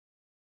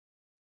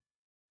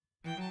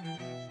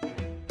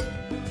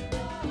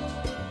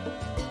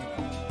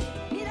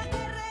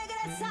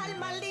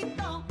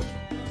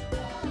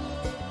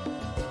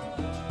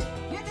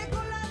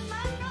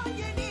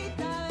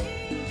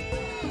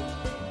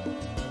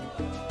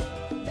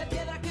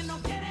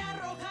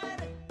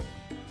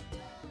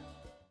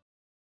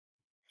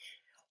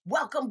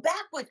 Welcome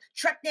back with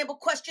Trek Table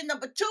question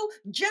number 2,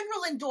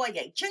 General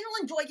Ndoye. General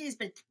Ndoye has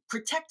been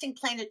protecting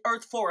planet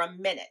Earth for a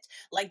minute.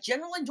 Like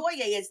General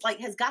Ndoye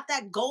has got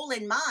that goal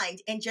in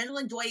mind, and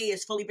General Ndoye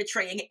is fully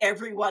betraying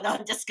everyone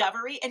on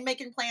Discovery and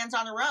making plans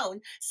on her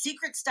own,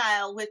 secret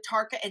style with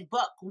Tarka and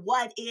Book.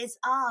 What is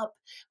up?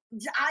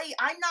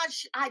 I'm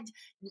not.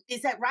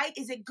 Is that right?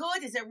 Is it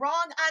good? Is it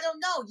wrong? I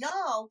don't know,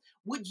 y'all.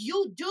 Would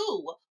you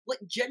do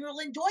what General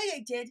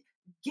Ndoye did,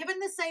 given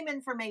the same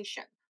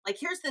information? Like,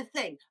 here's the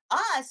thing.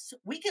 Us,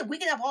 we can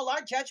have all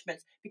our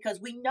judgments because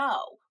we know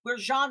we're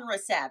genre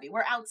savvy.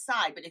 We're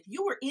outside. But if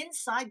you were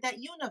inside that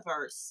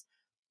universe,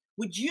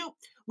 would you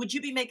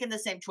be making the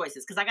same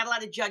choices? Because I got a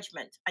lot of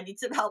judgment. I need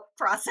some help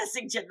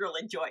processing General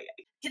Ndoye.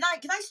 Can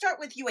I start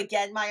with you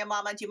again, Maya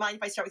Mama? Do you mind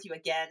if I start with you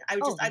again?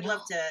 I'd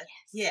love to.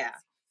 Yes. Yeah.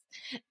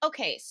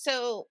 Okay,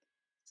 so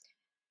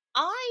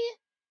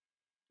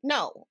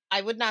No,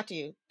 I would not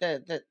do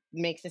the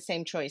make the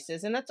same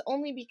choices, and that's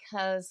only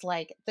because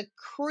like the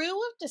crew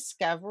of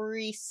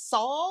Discovery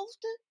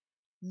solved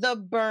the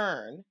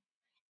burn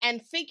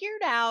and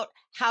figured out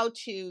how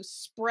to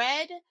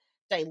spread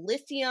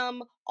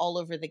dilithium all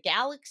over the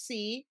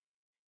galaxy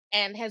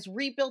and has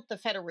rebuilt the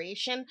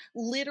Federation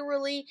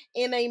literally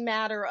in a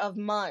matter of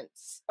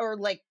months, or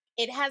like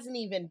it hasn't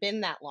even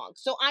been that long.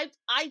 So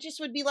I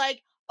just would be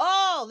like,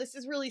 "Oh, this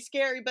is really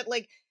scary," but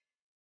like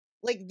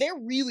they're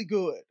really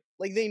good.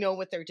 Like they know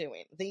what they're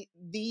doing.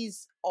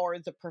 These are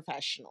the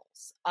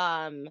professionals.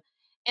 And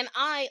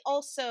I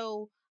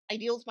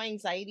deal with my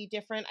anxiety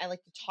different. I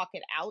like to talk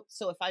it out.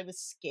 So if I was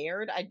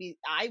scared,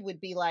 I would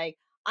be like,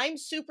 I'm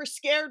super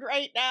scared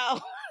right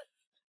now.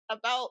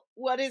 about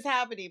what is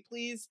happening.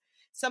 Please,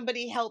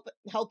 somebody help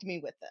me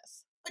with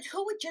this. But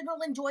who would General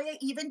Ndoye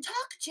even talk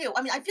to?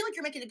 I mean, I feel like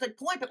you're making a good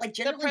point, but like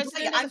The General Ndoye,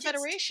 president of the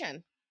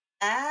Federation.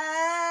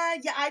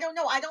 Yeah, I don't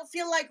know. I don't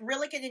feel like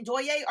Rillick and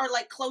Ndoye are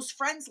like close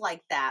friends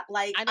like that.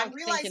 Like, I don't I'm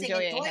think realizing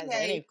Ndoye has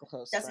any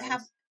close doesn't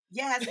have,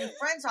 friends. has any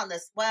friends on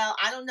this. Well,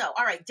 I don't know.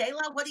 All right,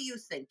 Dela, what do you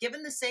think?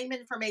 Given the same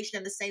information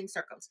and the same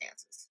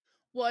circumstances.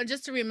 Well, and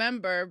just to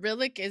remember,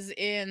 Rillick is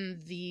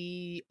in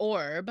the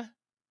orb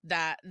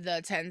that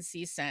the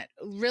 10C sent.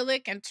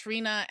 Rillick and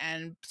Trina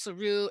and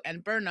Saru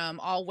and Burnham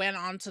all went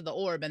onto the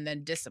orb and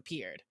then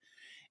disappeared.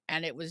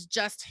 And it was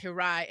just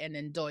Hirai and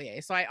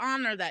Ndoye. So I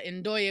honor that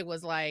Ndoye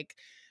was like,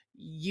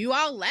 you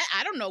all left.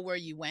 I don't know where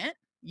you went.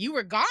 You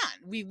were gone.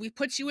 We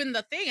put you in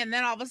the thing and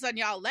then all of a sudden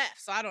y'all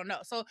left. So I don't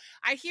know. So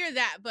I hear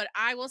that, but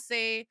I will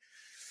say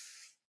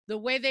the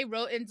way they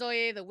wrote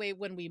Ndoye, the way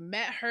when we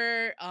met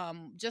her,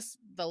 just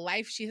the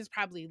life she has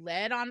probably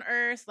led on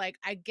Earth, like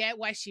I get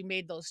why she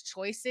made those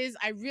choices.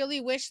 I really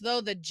wish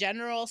though the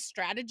general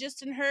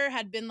strategist in her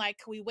had been like,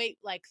 can we wait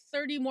like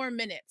 30 more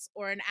minutes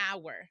or an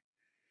hour?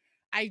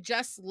 I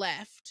just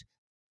left.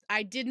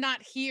 I did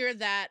not hear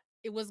that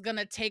it was going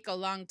to take a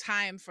long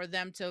time for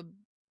them to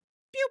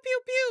pew, pew,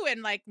 pew,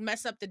 and like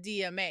mess up the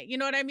DMA. You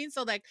know what I mean?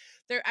 So like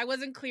I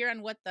wasn't clear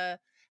on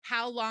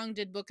how long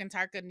did Book and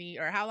Tarka need,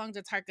 or how long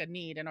did Tarka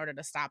need in order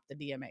to stop the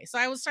DMA? So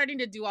I was starting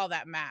to do all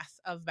that math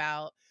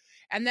about,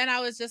 and then I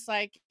was just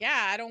like,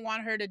 yeah, I don't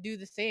want her to do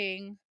the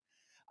thing.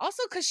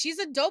 Also, because she's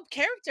a dope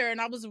character. And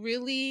I was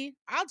really,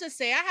 I'll just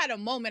say I had a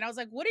moment. I was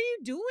like, what are you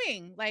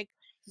doing? Like,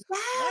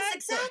 yes,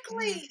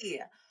 exactly.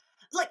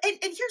 Like, and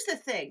here's the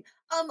thing.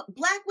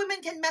 Black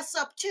women can mess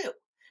up too.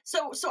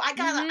 So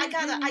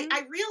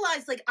I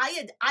realized like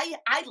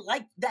I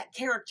liked that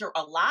character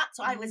a lot.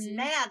 So I was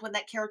mad when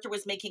that character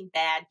was making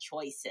bad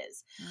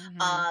choices.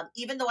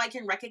 Even though I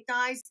can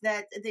recognize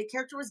that the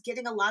character was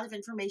getting a lot of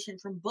information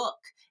from Book.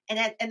 And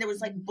there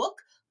was like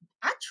Book.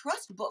 I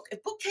trust Book.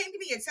 If Book came to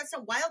me and said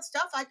some wild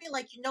stuff, I'd be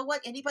like, you know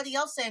what? Anybody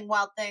else saying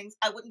wild things,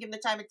 I wouldn't give them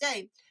the time of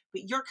day.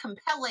 But you're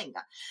compelling.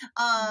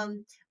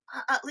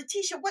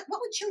 Latisha, what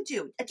would you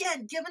do?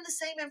 Again, given the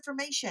same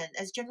information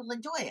as General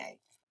Ndoye.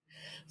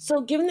 So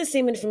given the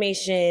same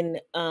information,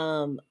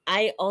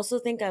 I also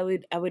think I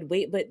would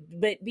wait, but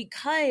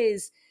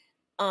because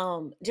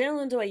General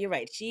Ndoye, you're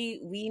right.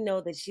 We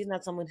know that she's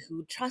not someone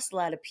who trusts a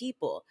lot of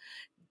people.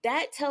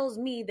 That tells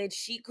me that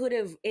she could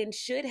have and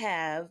should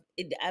have.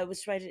 I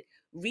was trying to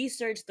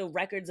research the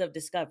records of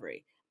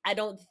Discovery. I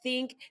don't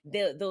think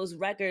those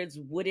records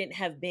wouldn't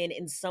have been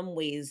in some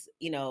ways,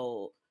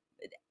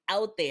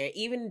 out there,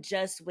 even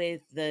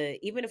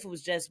if it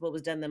was just what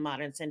was done in the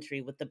modern century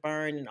with the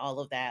burn and all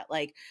of that.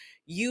 Like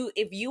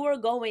if you are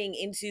going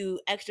into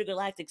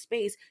extragalactic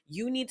space,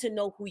 you need to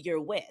know who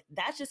you're with.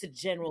 That's just a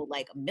general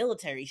like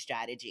military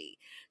strategy.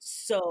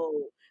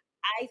 So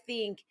I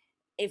think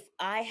if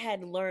I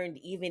had learned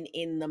even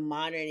in the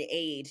modern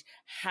age,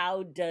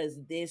 how does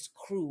this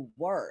crew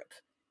work?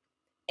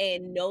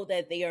 And know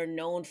that they are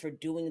known for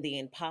doing the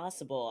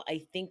impossible,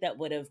 I think that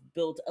would have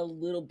built a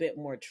little bit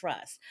more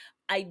trust.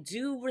 I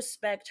do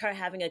respect her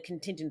having a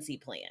contingency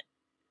plan,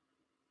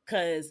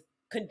 because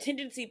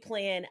contingency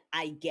plan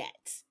I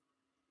get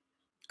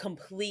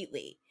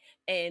completely.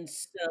 And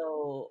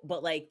so,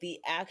 but like the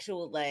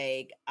actual,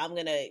 like, I'm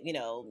gonna,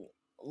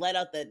 let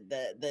out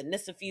the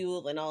Nissa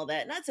fuel and all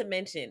that. Not to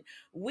mention,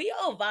 we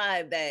all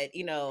vibe that,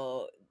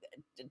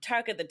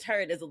 Tarka the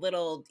Turd is a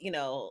little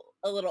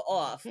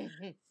off.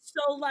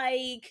 So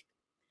like,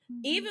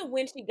 even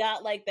when she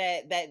got like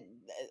that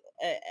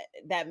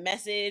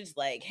message,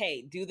 like,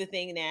 hey, do the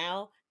thing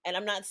now, and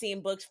I'm not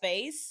seeing Book's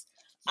face,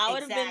 I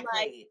would have been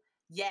like,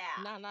 yeah,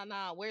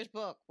 no, where's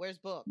Book?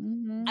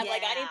 I'm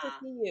like, I need to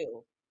see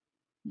you.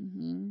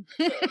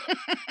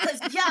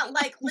 Because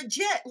like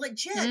legit,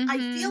 I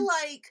feel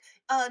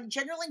like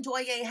General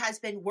Ndoye has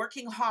been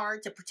working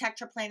hard to protect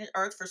her planet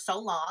Earth for so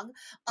long,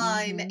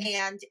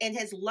 and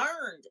has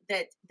learned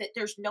that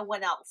there's no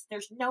one else,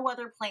 there's no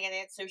other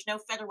planets, there's no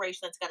Federation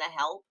that's going to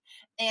help,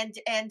 and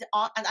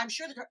I'm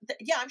sure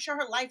I'm sure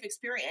her life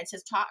experience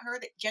has taught her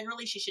that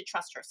generally she should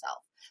trust herself.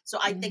 So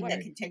I think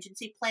that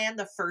contingency plan,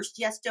 the first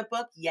yes to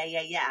Book,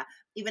 yeah.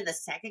 Even the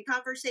second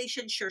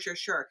conversation, sure.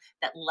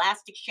 That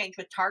last exchange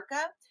with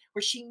Tarka,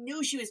 where she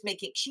knew she was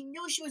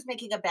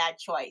making a bad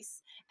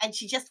choice, and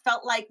she just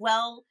felt like,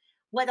 well,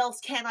 what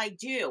else can I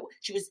do?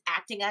 She was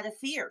acting out of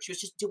fear. She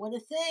was just doing a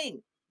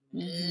thing.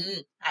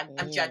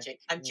 I'm judging.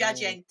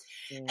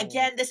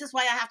 Again, this is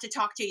why I have to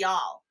talk to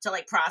y'all to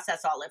like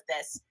process all of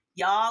this.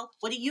 Y'all,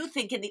 what do you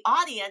think in the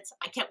audience?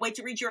 I can't wait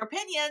to read your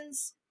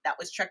opinions. That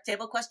was Trek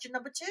Table question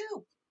number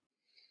 2.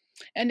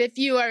 And if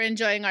you are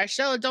enjoying our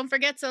show, don't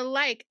forget to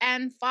like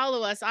and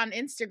follow us on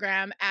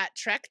Instagram at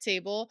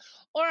Trekdom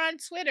or on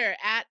Twitter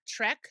at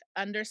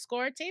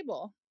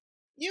Trek_table.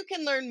 You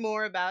can learn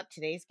more about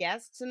today's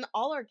guests and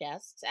all our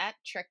guests at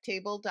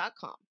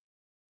trektable.com.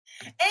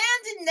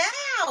 And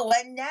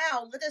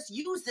now, let us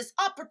use this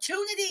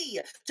opportunity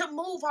to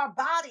move our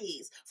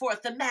bodies for a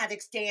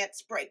thematics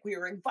dance break. We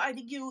are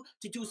inviting you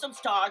to do some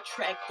Star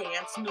Trek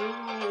dance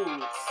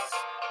moves.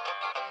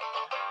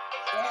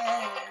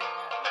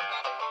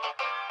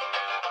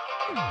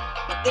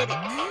 Get it.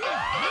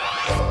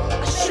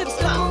 Ships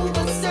come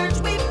for search,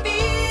 we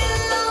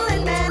feel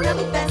and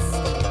manifest.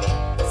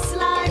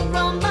 Slide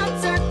from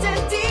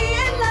uncertainty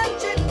and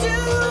launch it to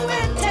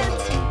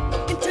intent.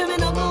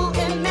 Interminable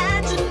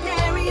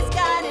imaginaries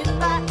guided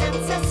by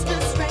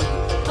ancestor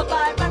strength.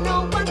 Abide by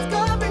no one's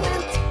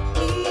government.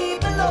 We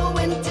below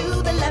and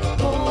to the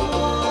left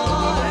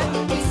more.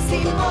 We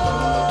see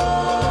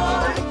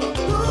more.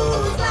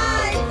 Whose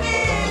life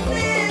is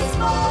this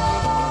for?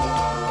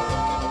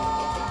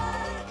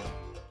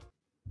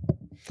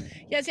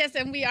 Yes,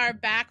 and we are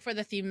back for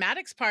the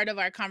thematics part of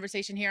our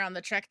conversation here on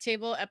the Trek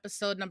Table,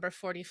 episode number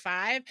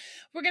 45.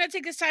 We're going to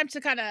take this time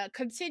to kind of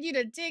continue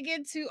to dig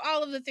into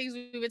all of the things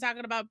we've been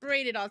talking about,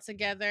 braid it all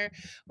together.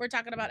 We're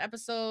talking about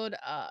episode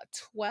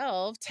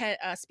 12,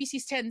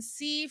 Species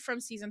 10C from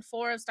season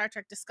 4 of Star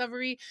Trek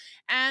Discovery.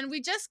 And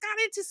we just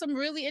got into some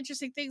really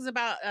interesting things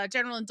about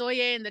General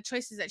Ndoye and the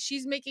choices that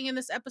she's making in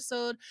this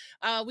episode.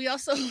 We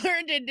also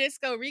learned in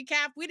Disco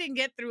Recap, we didn't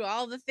get through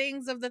all the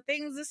things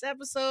this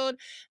episode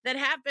that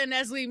happened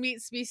as we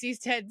meet Species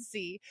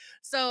 10C.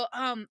 So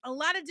a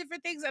lot of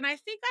different things. And I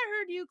think I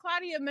heard you,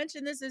 Claudia,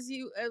 mention this as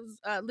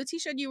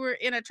Latisha, you were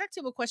in a Trek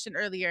Table question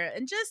earlier.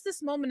 And just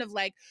this moment of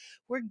like,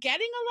 we're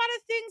getting a lot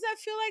of things that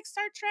feel like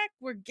Star Trek.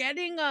 We're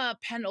getting a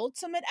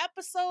penultimate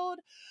episode.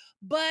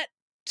 But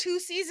 2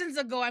 seasons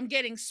ago, I'm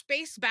getting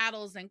space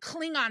battles and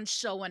Klingons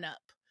showing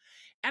up.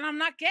 And I'm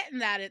not getting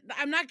that.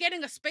 I'm not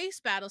getting a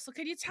space battle. So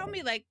can you tell me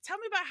about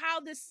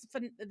how this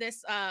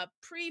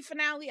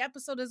pre-finale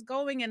episode is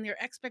going and your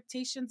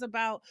expectations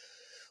about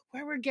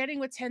where we're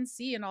getting with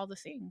 10C and all the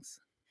things?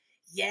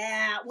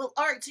 Yeah, well,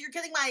 all right. So you're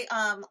getting my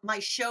my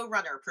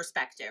showrunner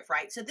perspective,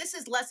 right? So this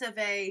is less of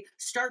a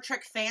Star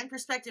Trek fan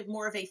perspective,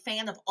 more of a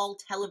fan of all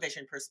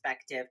television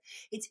perspective.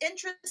 It's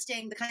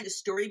interesting the kind of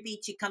story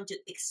beats you come to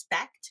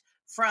expect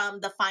from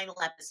the final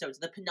episodes,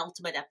 the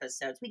penultimate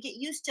episodes. We get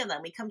used to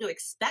them. We come to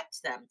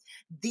expect them.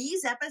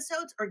 These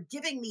episodes are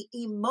giving me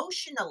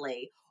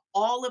emotionally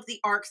all of the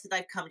arcs that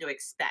I've come to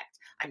expect.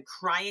 I'm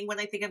crying when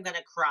I think I'm going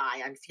to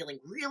cry. I'm feeling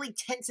really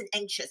tense and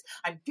anxious.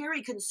 I'm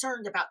very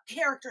concerned about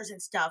characters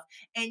and stuff.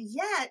 And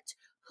yet,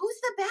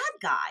 who's the bad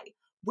guy?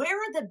 Where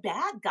are the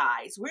bad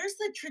guys? Where's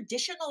the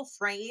traditional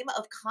frame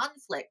of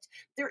conflict?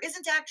 There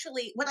isn't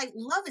actually. What I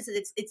love is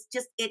that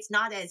it's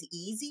not as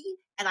easy,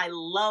 and I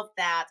love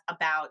that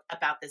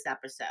about this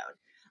episode.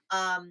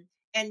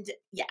 And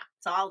yeah,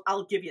 so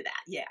I'll give you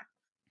that. Yeah.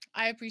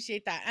 I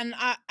appreciate that. And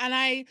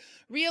I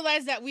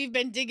realize that we've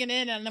been digging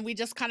in and then we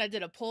just kind of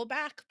did a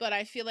pullback, but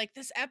I feel like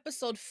this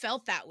episode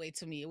felt that way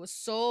to me. It was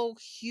so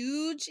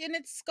huge in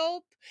its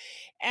scope.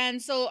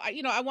 And so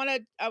I want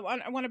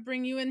to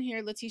bring you in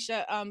here,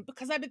 Latisha,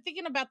 because I've been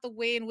thinking about the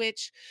way in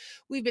which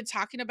we've been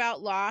talking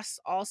about loss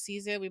all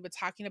season. We've been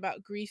talking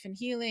about grief and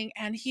healing,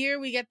 and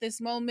here we get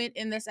this moment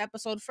in this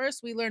episode.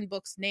 First, we learn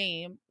Book's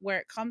name, where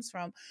it comes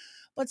from,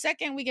 but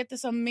second, we get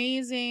this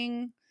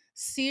amazing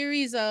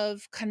series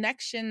of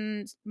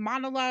connections,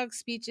 monologue,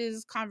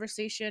 speeches,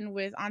 conversation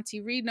with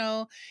Auntie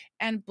Reno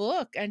and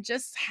Book, and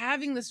just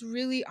having this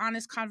really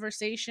honest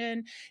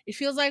conversation. It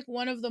feels like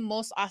one of the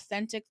most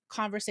authentic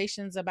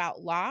conversations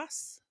about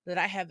loss that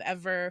I have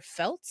ever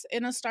felt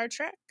in a Star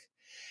Trek.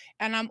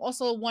 And I'm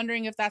also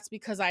wondering if that's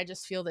because I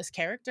just feel this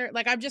character.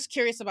 Like, I'm just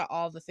curious about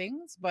all the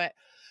things. But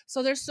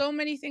so there's so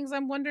many things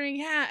I'm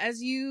wondering,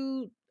 as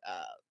you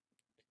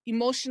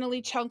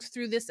emotionally chunked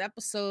through this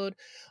episode,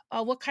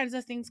 what kinds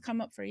of things come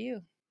up for you?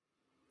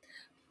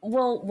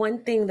 Well,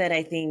 one thing that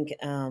I think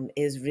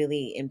is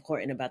really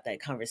important about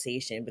that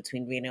conversation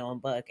between Reno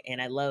and Book,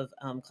 and I love,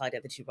 Claudia,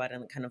 that you brought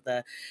in kind of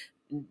the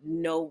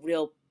no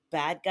real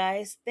bad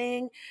guys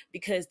thing,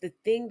 because the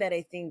thing that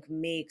I think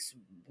makes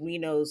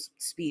Reno's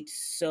speech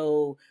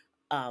so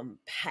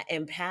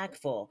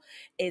impactful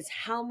is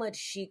how much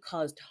she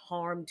caused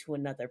harm to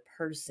another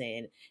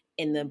person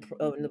in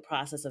the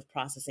process of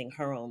processing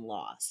her own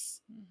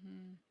loss.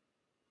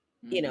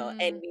 Mm-hmm. You know,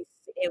 and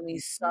we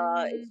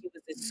saw, she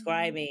was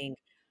describing,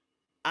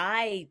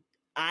 I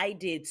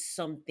did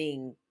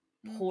something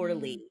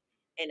poorly,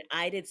 and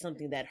I did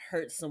something that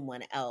hurt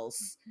someone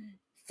else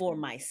for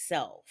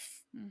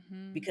myself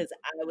because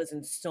I was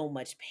in so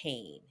much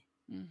pain.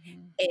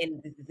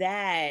 And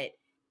that,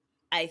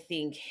 I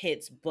think,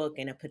 hits Book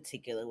in a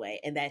particular way,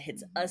 and that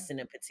hits us in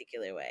a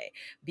particular way,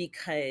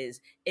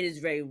 because it is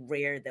very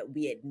rare that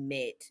we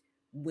admit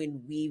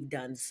when we've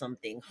done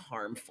something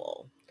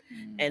harmful.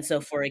 And so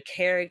for a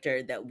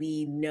character that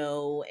we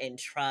know and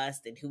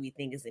trust and who we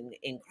think is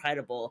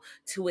incredible,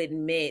 to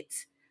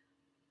admit,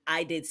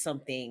 I did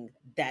something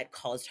that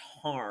caused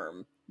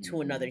harm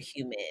to another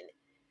human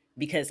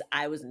because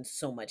I was in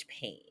so much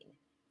pain.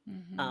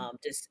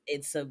 Just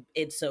it's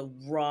a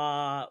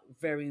raw,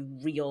 very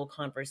real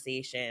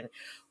conversation,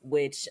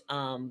 which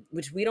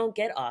we don't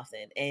get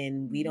often,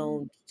 and we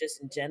don't,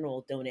 just in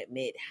general, don't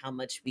admit how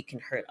much we can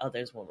hurt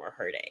others when we're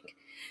hurting.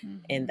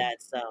 And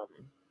that's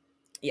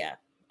yeah,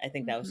 I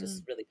think that was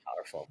just really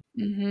powerful.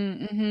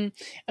 And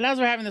as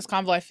we're having this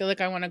convo, I feel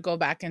like I want to go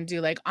back and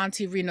do like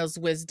Auntie Reno's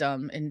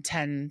wisdom in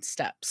 10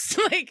 steps.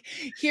 Like,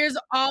 here's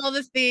all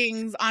the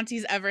things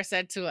Auntie's ever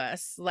said to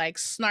us, like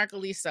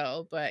snarkily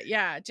so. But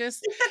yeah,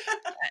 just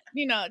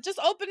just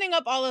opening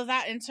up all of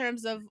that in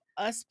terms of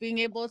us being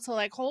able to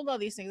like hold all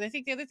these things. I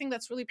think the other thing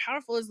that's really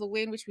powerful is the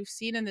way in which we've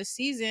seen in this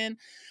season,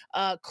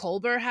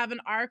 Colbert have an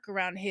arc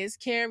around his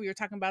care. We were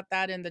talking about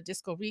that in the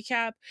disco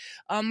recap.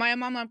 Maya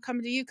Mama, I'm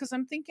coming to you because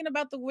I'm thinking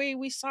about the way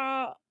we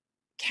saw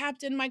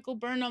Captain Michael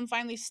Burnham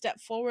finally step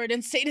forward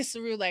and say to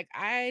Saru, like,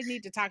 I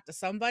need to talk to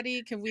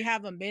somebody. Can we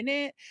have a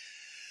minute?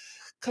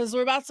 Because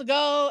we're about to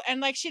go.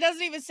 And like, she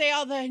doesn't even say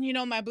all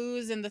the, my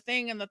booze and the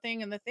thing and the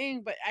thing and the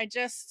thing. But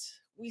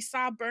we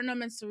saw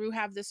Burnham and Saru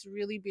have this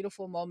really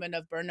beautiful moment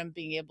of Burnham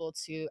being able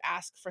to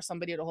ask for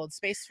somebody to hold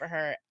space for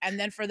her. And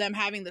then for them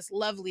having this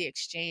lovely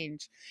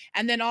exchange.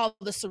 And then all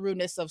the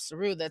Saru-ness of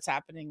Saru that's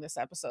happening this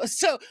episode.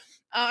 So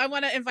I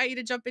want to invite you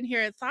to jump in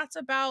here. Thoughts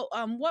about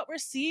what we're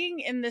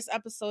seeing in this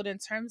episode in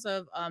terms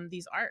of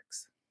these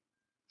arcs?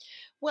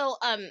 Well,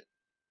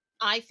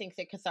 I think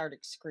that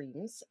cathartic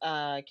screams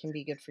can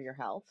be good for your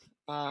health,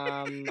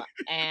 and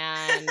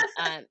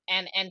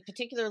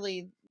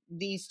particularly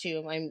these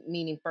two. I'm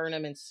meaning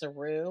Burnham and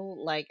Saru.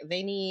 Like,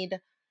 they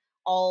need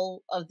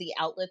all of the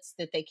outlets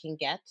that they can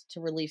get to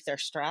relieve their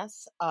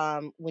stress.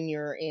 When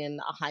you're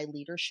in a high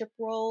leadership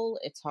role,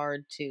 it's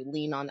hard to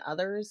lean on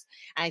others.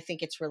 I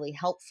think it's really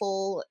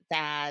helpful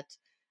that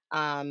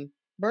Burnham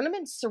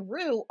and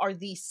Saru are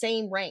the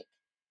same rank.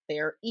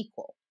 They're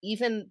equal,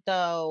 even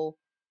though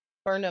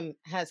Burnham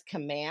has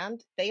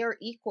command. They are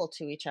equal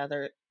to each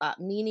other,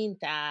 meaning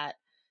that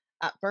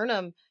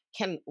Burnham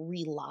can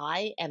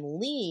rely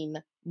and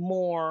lean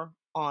more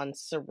on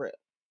Saru,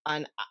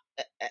 on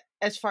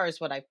as far as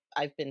what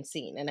I've been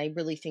seeing, and I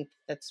really think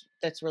that's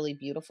really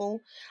beautiful.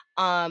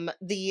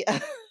 The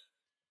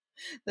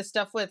the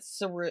stuff with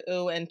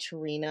Saru and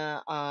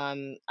Tarina,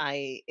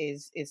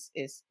 is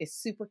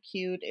super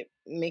cute. It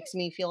makes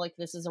me feel like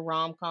this is a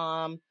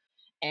rom-com.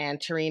 And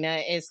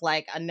Tarina is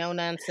like a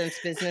no-nonsense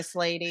business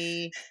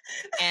lady.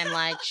 And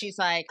like, she's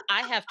like,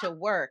 I have to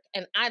work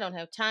and I don't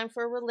have time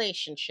for a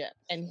relationship.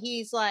 And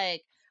he's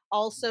like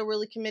also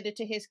really committed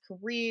to his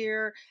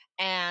career.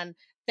 And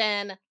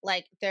then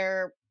like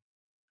their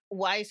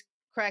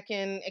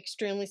wisecracking,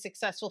 extremely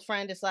successful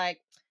friend is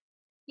like,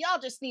 y'all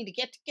just need to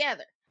get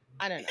together.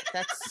 I don't know.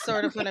 That's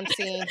sort of what I'm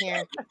seeing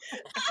here.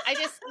 I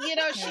just,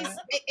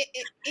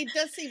 it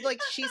does seem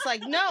like she's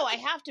like, no, I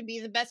have to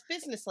be the best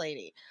business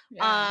lady.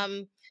 Yeah.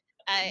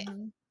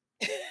 I'm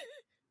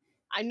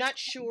not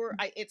sure.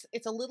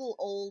 It's a little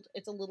old.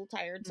 It's a little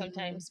tired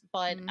sometimes,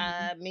 but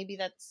maybe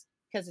that's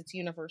because it's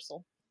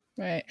universal.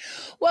 Right.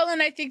 Well,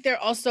 and I think they're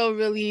also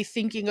really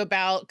thinking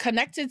about,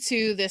 connected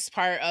to this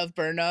part of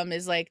Burnham,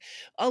 is like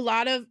a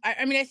lot of,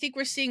 I mean, I think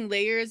we're seeing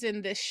layers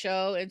in this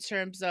show in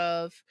terms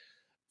of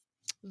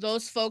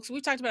those folks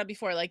we talked about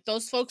before, like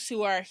those folks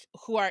who are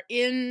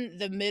in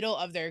the middle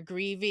of their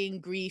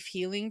grief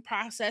healing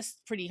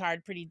process, pretty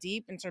hard, pretty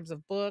deep in terms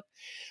of book.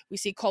 We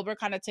see Colbert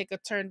kind of take a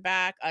turn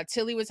back.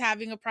 Tilly was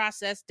having a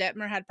process.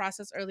 Detmer had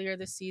process earlier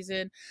this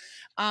season.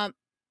 And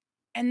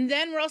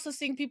then we're also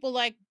seeing people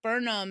like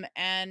Burnham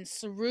and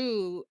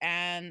Saru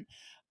and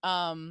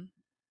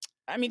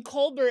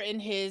Colbert in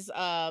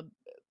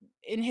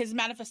his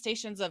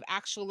manifestations of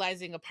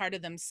actualizing a part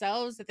of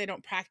themselves that they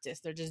don't practice.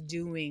 They're just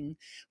doing.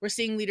 We're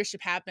seeing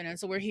leadership happen. And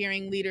so we're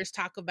hearing leaders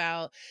talk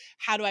about,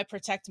 how do I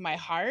protect my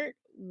heart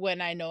when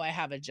I know I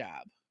have a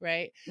job,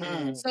 right?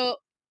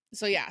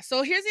 So yeah.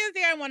 So here's the other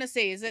thing I want to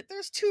say is that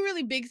there's two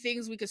really big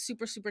things we could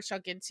super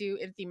chunk into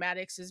in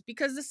thematics, is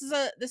because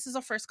this is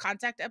a first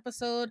contact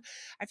episode.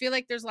 I feel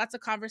like there's lots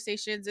of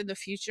conversations in the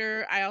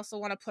future. I also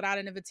want to put out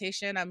an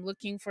invitation. I'm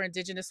looking for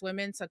Indigenous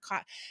women to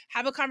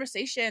have a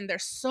conversation.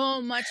 There's so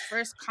much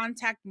first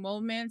contact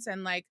moments,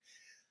 and like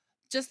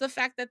just the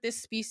fact that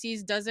this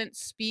species doesn't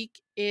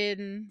speak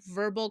in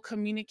verbal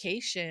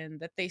communication,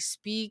 that they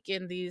speak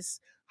in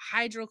these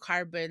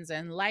hydrocarbons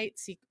and like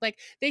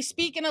they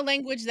speak in a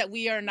language that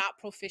we are not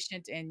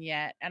proficient in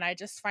yet. And I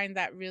just find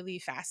that really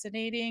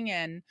fascinating.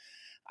 And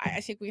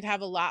I think we'd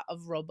have a lot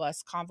of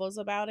robust convos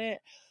about it.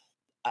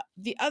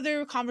 The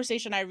other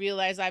conversation I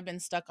realize I've been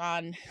stuck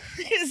on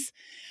is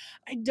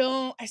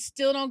I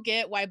still don't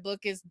get why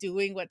Book is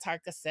doing what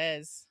Tarka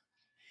says.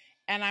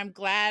 And I'm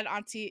glad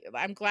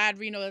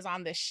Reno is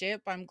on this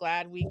ship. I'm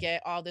glad we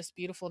get all this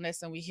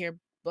beautifulness and we hear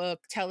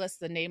Book tell us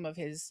the name of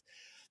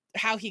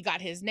how he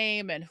got his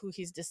name and who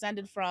he's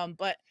descended from.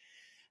 But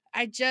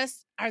I don't,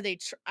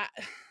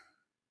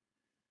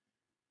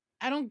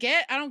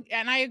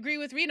 and I agree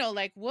with Reno,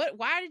 like,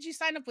 why did you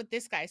sign up with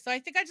this guy? So I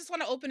think I just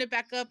want to open it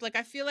back up. Like,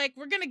 I feel like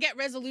we're going to get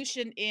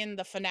resolution in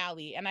the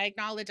finale. And I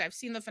acknowledge I've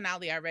seen the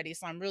finale already.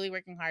 So I'm really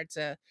working hard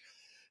to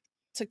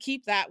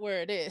keep that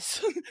where it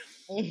is.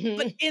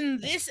 But in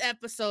this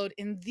episode,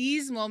 in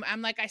these moments,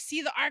 I'm like, I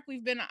see the arc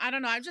we've been, I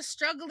don't know, I'm just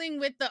struggling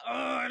with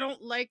I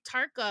don't like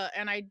Tarka,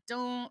 and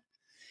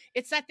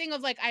it's that thing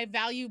of like, I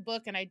value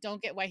Book and I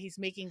don't get why he's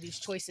making these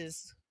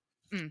choices.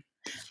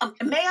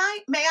 May I?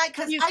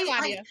 Because Yes,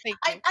 Claudia. Thank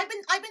you. I've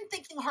been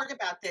thinking hard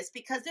about this,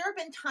 because there have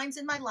been times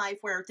in my life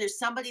where there's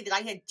somebody that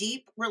I had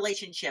deep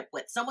relationship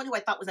with, someone who I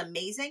thought was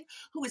amazing,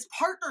 who was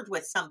partnered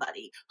with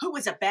somebody who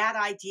was a bad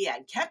idea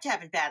and kept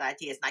having bad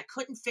ideas, and I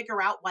couldn't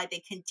figure out why they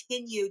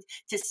continued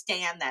to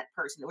stand that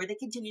person, or they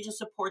continue to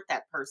support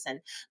that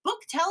person. Book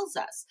tells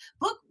us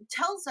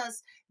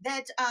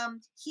that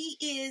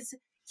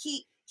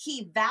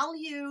he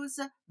values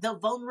the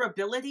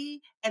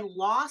vulnerability and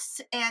loss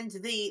and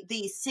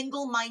the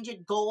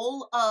single-minded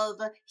goal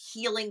of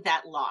healing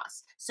that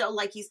loss. So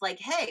like, he's like,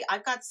 hey,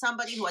 I've got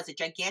somebody who has a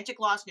gigantic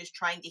loss and is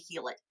trying to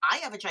heal it. I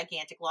have a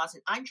gigantic loss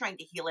and I'm trying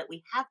to heal it.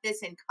 We have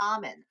this in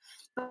common.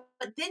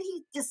 But then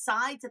he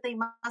decides that they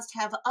must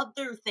have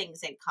other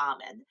things in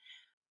common.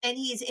 And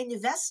he's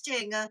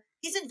investing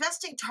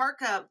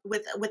Tarka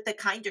with the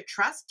kind of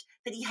trust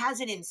that he has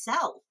in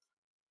himself.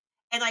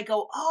 And I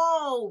go,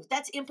 oh,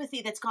 that's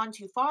empathy that's gone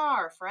too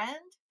far, friend.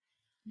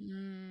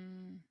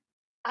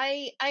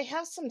 I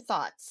have some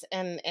thoughts,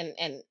 and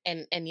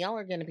y'all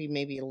are going to be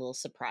maybe a little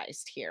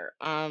surprised here.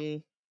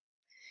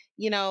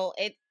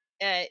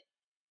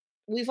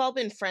 We've all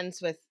been friends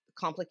with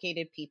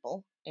complicated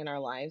people in our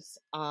lives,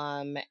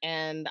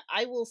 and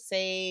I will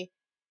say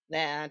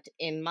that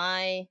in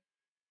my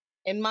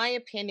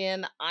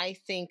opinion, I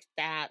think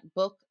that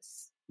book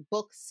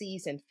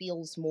sees and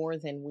feels more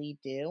than we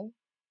do.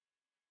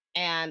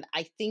 And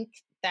I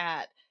think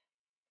that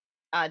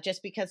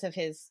just because of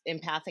his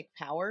empathic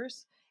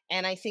powers,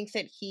 and I think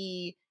that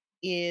he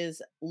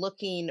is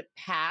looking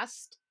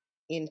past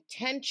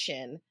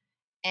intention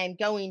and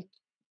going,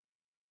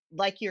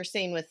 like you're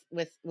saying,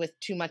 with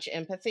too much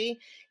empathy.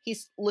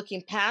 He's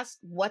looking past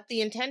what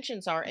the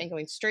intentions are and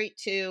going straight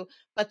to,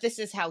 but this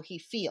is how he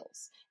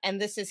feels,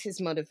 and this is his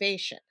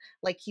motivation.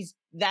 Like,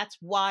 that's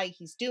why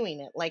he's doing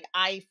it. Like,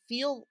 I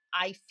feel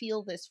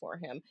this for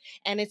him,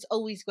 and it's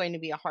always going to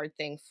be a hard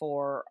thing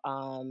for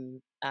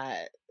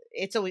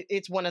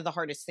it's one of the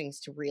hardest things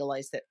to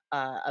realize that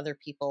other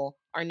people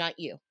are not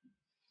you.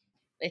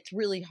 It's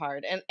really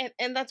hard,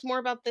 and that's more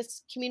about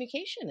this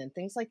communication and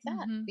things like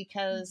that,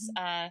 because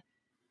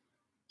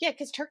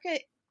because Tarka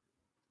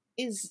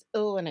is,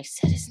 and I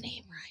said his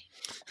name right.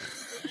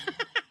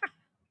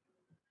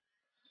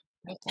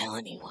 Don't tell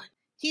anyone.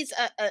 He's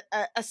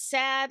a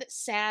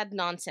sad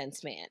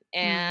nonsense man,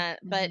 and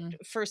but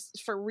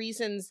for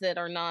reasons that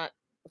are not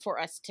for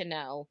us to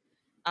know,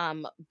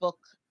 Book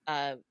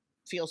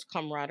feels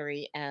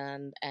camaraderie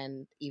and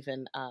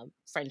even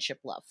friendship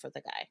love for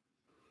the guy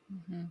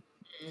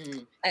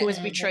who has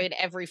betrayed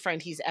every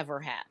friend he's ever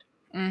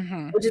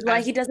had, which is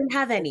why he doesn't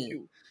have any.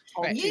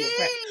 Right.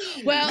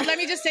 Well, let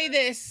me just say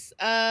this: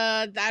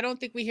 I don't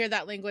think we hear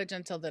that language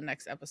until the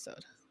next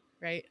episode,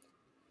 right?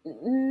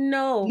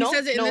 No, he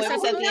says it in this it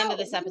was episode. at the end of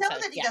this episode. Know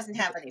that he doesn't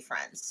have any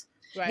friends.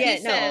 Right. He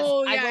says,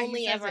 I've he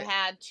only says ever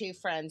had two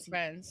friends,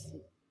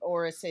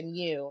 Oris and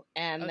you.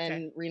 And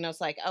then Reno's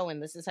like, oh,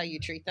 and this is how you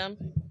treat them?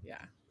 Yeah.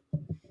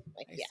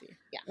 Like,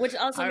 yeah. Which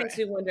also makes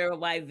me wonder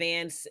why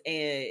Vance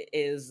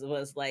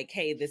was like,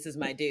 hey, this is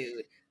my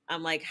dude.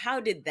 I'm like, how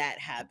did that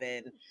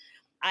happen?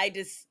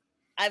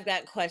 I've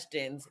got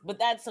questions, but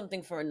that's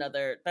something for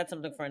another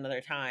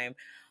time.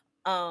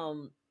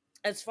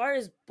 As far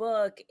as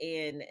Book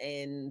and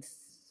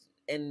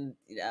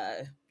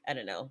I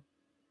don't know,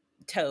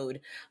 Toad,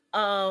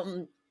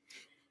 I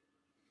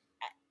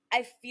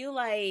feel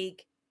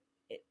like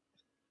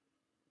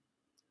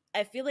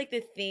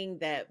the thing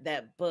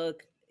that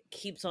Book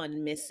keeps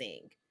on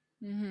missing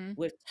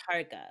with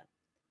Tarka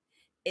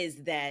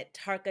is that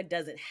Tarka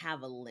doesn't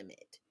have a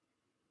limit.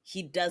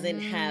 He doesn't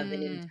have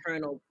an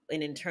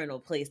internal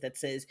place that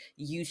says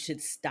you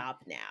should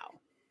stop now.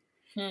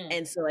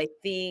 And so I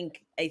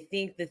think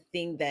the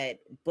thing that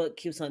Book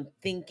keeps on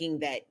thinking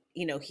that,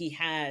 he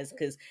has,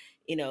 because,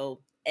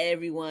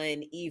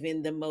 everyone,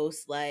 even the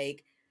most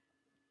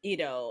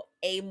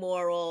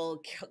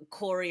amoral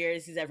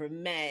couriers he's ever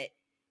met,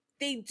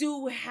 they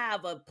do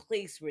have a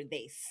place where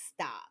they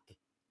stop.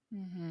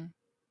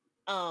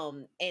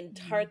 And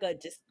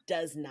Tarka just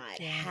does not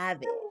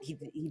have it.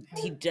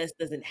 He just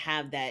doesn't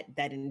have that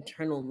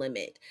internal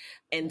limit.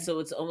 And so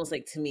it's almost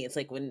like, to me, it's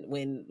like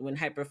when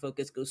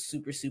hyperfocus goes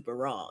super, super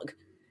wrong.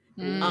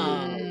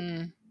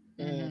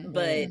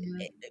 But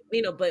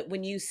but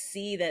when you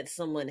see that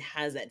someone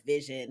has that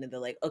vision and they're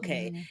like,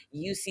 okay,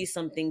 you see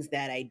some things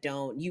that I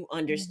don't, you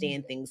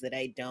understand things that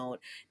I don't,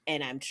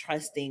 and I'm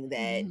trusting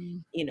that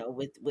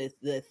with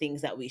the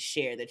things that we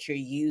share, that you're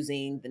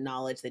using the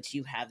knowledge that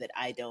you have that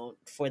I don't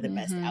for the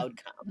best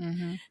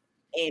outcome.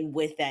 And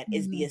with that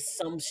is the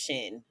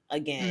assumption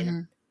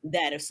again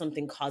that if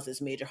something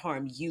causes major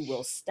harm, you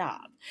will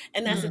stop.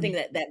 And that's the thing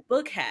that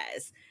Book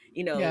has.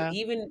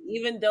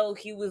 Even though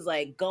he was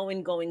like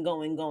going,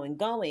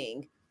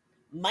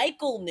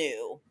 Michael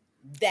knew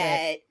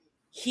that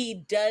he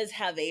does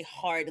have a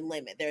hard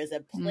limit. There's a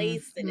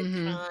place and a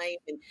time,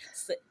 and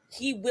so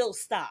he will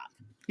stop.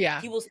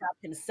 Yeah, he will stop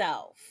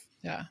himself.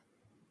 Yeah,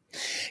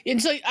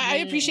 And so I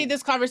appreciate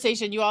this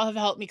conversation. You all have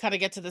helped me kind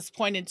of get to this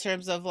point in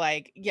terms of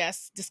like,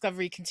 yes,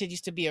 discovery continues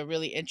to be a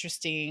really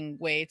interesting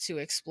way to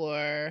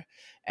explore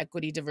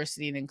equity,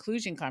 diversity, and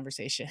inclusion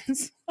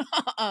conversations.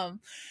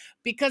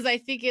 Because I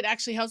think it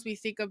actually helps me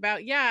think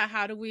about,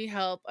 how do we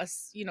help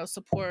us,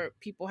 support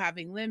people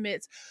having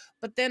limits?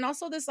 But then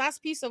also this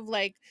last piece of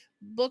like,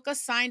 book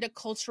assigned a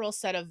cultural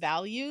set of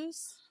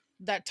values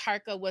that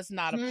Tarka was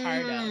not a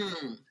part of.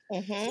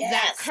 Mhm.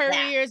 That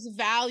couriers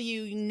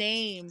value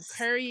name,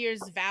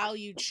 couriers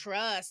value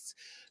trust.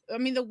 I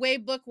mean, the way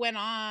book went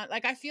on,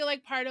 like, I feel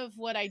like part of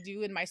what I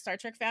do in my Star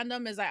Trek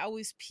fandom is I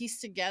always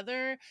piece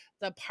together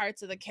the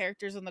parts of the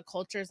characters and the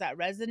cultures that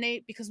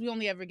resonate, because we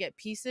only ever get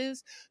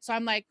pieces. So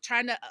I'm like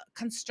trying to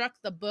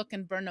construct the book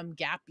and Burnham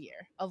gap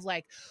year of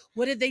like,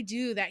 what did they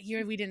do that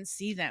year we didn't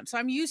see them? So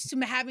I'm used to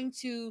having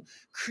to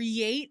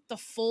create the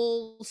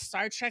full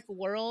Star Trek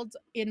world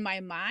in my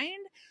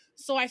mind.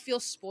 So I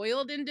feel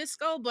spoiled in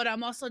disco, but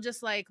I'm also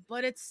just like,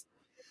 but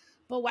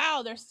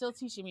wow, they're still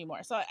teaching me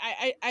more. So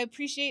I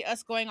appreciate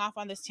us going off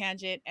on this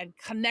tangent and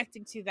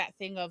connecting to that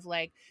thing of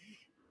like,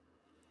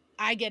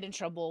 I get in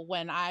trouble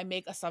when I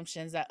make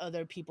assumptions that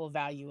other people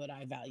value what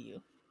I value.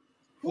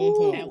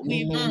 And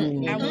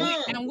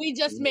we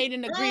just made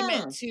an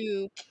agreement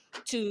to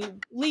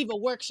leave a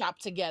workshop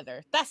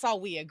together. That's all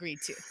we agreed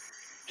to.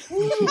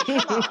 Ooh, come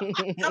on.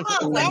 Come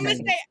on. So I'm gonna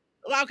Listen. say,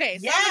 okay, so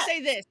I'm Yes. gonna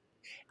say this.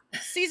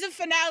 Season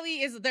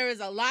finale there is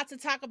a lot to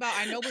talk about.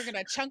 I know we're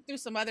gonna chunk through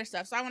some other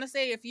stuff. So I want to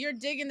say, if you're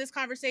digging this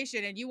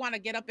conversation and you want to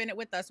get up in it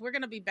with us, we're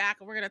gonna be back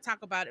and we're gonna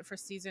talk about it for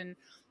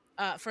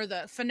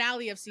the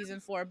finale of season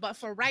 4. But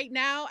for right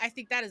now, I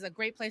think that is a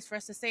great place for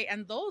us to say.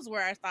 And those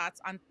were our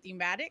thoughts on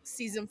thematic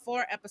season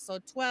 4,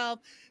 episode 12,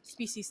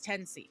 species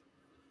 10C.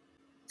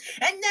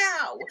 And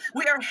now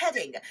we are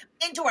heading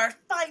into our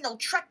final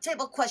Trek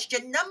table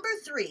question, number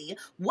 3.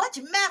 What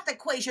math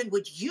equation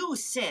would you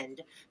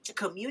send to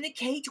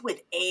communicate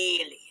with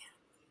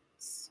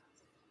aliens?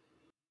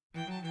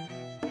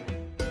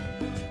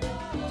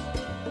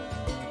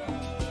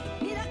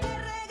 Mira que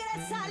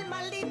regresa el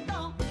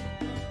maldito.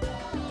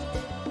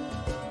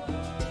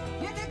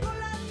 Viene con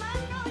las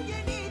manos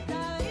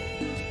llenitas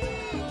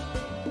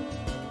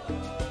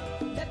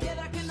de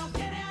piedra que no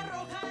quiere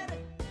arrojar.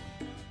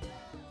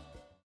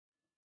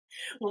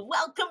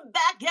 Welcome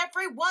back,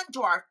 everyone,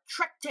 to our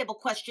Trek table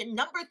question,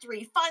 number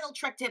 3, final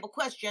Trek table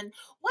question.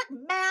 What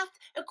math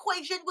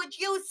equation would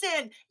you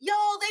send?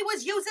 Y'all, they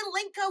was using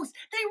Linkos.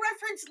 They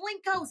referenced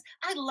Linkos.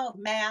 I love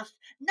math.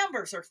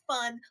 Numbers are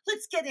fun.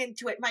 Let's get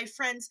into it, my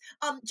friends.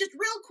 Just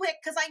real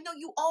quick, because I know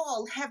you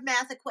all have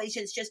math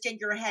equations just in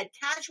your head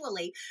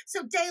casually.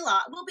 So,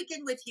 Dela, we'll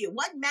begin with you.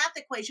 What math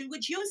equation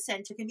would you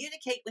send to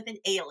communicate with an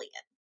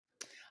alien?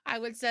 I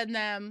would send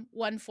them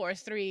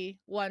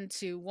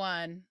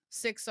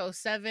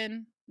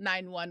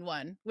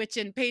 143-121-607-911, which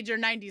in pager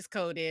 90s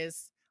code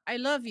is, I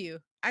love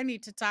you. I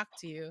need to talk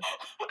to you.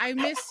 I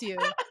miss you.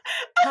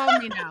 Call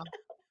me now.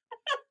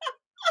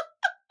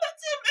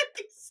 That's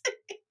amazing.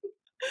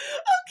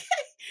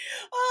 Okay.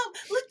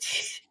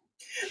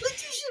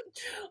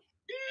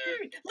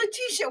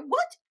 Latisha,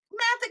 what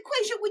math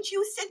equation would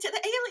you send to the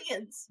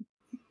aliens?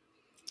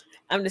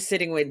 I'm just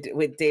sitting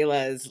with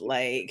Dela's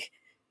like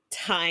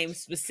time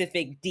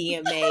specific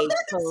DMA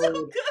code.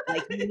 So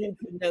like you need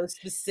to know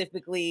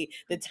specifically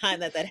the time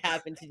that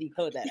happened to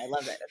decode that. I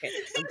love it. Okay,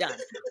 I'm done.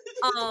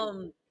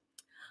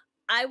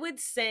 I would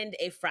send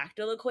a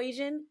fractal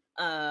equation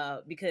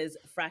because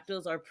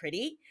fractals are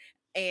pretty.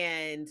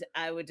 And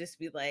I would just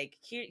be like,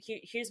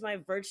 here's my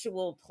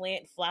virtual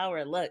plant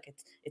flower. Look,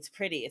 it's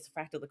pretty. It's a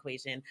fractal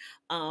equation.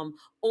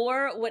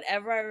 Or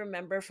whatever I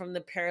remember from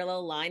the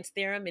parallel lines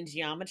theorem in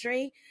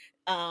geometry,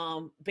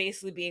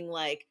 basically being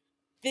like,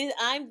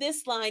 I'm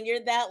this line, you're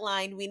that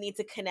line, we need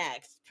to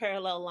connect.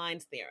 Parallel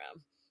lines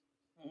theorem.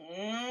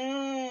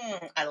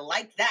 I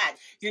like that.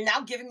 You're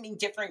now giving me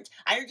different.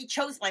 I already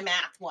chose my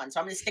math one,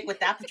 so I'm going to stick with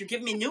that, but you're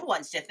giving me new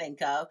ones to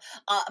think of.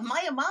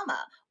 Maya Mama,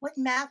 what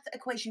math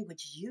equation would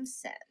you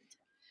send?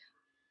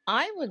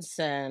 I would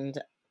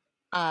send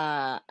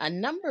a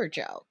number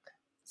joke,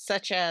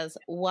 such as,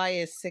 why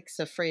is 6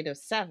 afraid of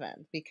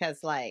 7?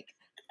 Because, like,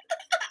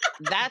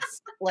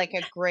 that's like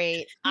a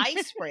great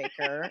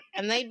icebreaker.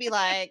 And they'd be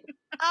like,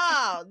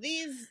 oh,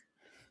 these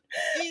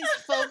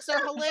folks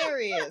are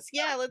hilarious.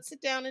 Yeah, let's sit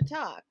down and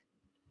talk.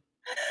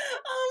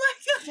 Oh my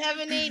God.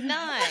 7, 8,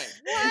 9.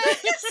 What?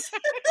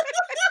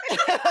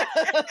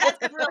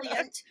 That's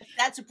brilliant.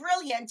 That's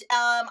brilliant.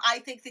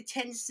 I think the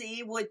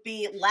 10C would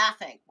be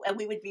laughing, and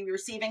we would be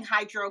receiving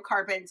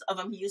hydrocarbons of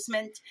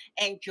amusement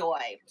and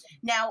joy.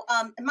 Now,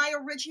 my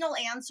original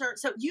answer,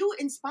 so you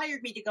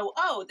inspired me to go,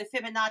 oh, the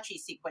Fibonacci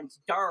sequence.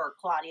 Durr,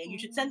 Claudia, you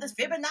should send this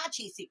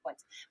Fibonacci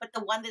sequence. But the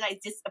one that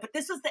but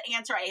this was the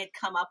answer I had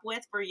come up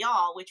with for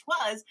y'all, which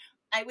was,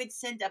 I would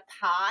send a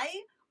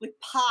pie with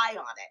pie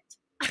on it.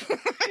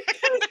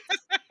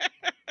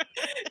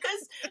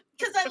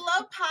 Because I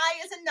love pi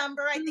as a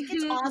number. I think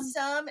it's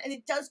awesome, and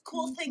it does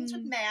cool things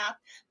with math,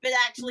 but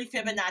actually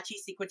Fibonacci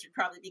sequence would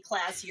probably be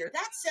classier.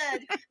 That said,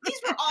 these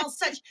were all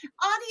such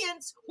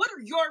audience. What are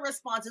your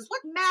responses?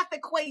 What math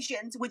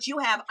equations would you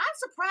have? I'm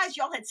surprised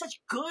y'all had such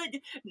good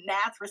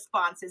math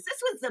responses.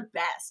 This was the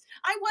best.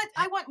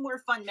 I want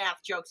more fun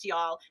math jokes,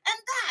 y'all. And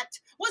that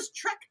was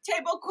Trek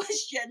Table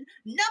question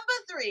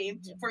number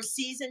 3 for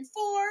season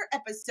 4,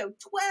 episode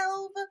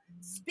 12,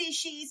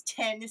 species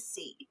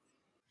 10C.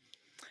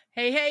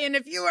 Hey, and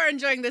if you are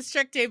enjoying this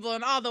Trek Table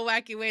and all the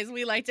wacky ways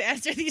we like to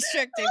answer these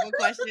Trek Table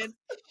questions,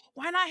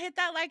 why not hit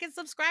that like and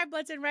subscribe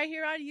button right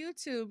here on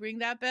YouTube? Ring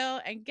that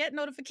bell and get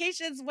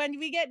notifications when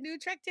we get new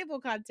Trek Table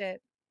content.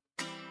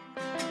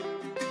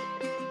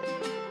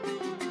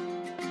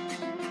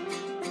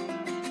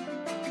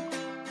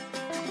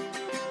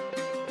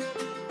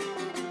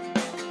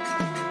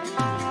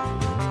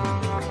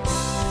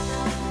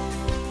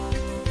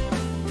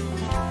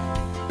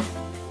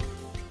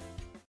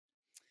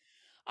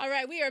 All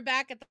right, we are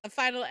back at the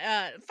final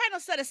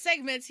set of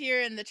segments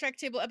here in the Trek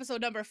Table episode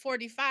number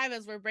 45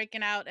 as we're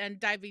breaking out and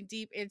diving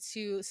deep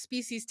into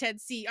Species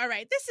 10C. All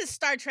right, this is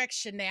Star Trek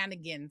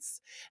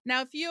shenanigans.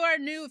 Now, if you're a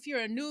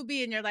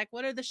newbie and you're like,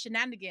 what are the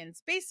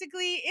shenanigans?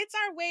 Basically, it's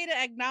our way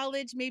to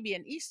acknowledge maybe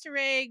an Easter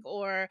egg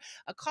or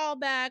a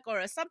callback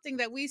or something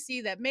that we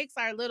see that makes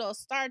our little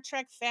Star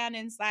Trek fan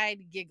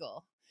inside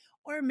giggle.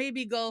 Or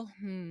maybe go,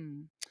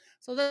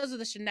 So those are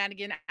the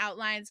shenanigan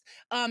outlines.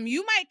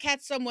 You might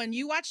catch some when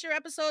you watch your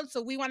episode,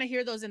 so we want to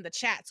hear those in the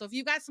chat. So if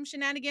you got some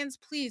shenanigans,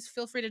 please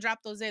feel free to drop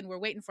those in. We're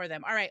waiting for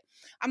them. All right,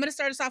 I'm going to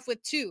start us off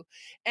with 2,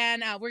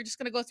 and we're just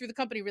going to go through the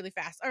company really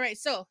fast. All right,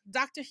 so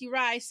Dr.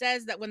 Hirai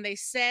says that when they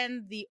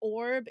send the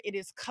orb, it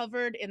is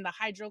covered in the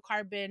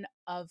hydrocarbon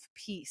of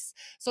peace.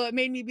 So it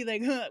made me be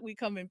like, we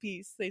come in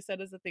peace. They sent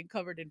us a thing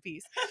covered in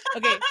peace.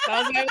 Okay,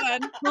 that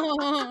was my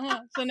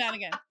one.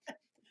 Shenanigan.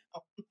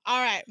 All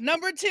right,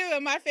 number 2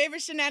 of my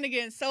favorite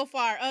shenanigans so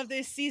far of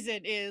this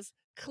season is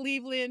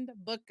Cleveland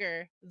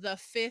Booker, the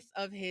 5th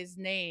of his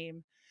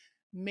name.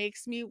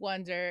 Makes me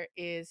wonder,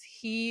 is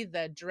he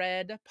the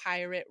Dread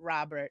Pirate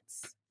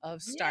Roberts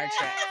of Star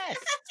Trek?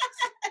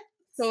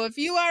 So if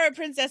you are a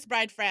Princess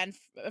Bride fan,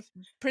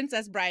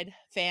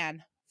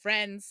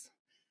 friends,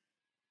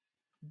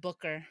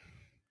 Booker,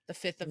 the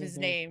 5th of his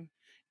name,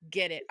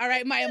 get it. All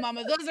right, Maya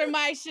Mama, those are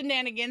my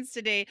shenanigans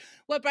today.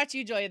 What brought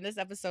you joy in this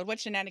episode?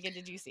 What shenanigan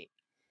did you see?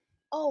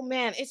 Oh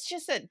man, it's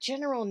just that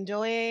General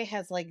Ndoye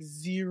has like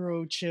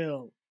zero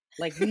chill.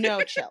 Like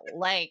no chill.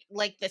 Like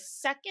the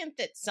second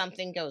that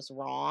something goes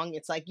wrong,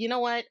 it's like, you know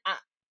what?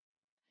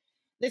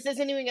 This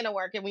isn't even gonna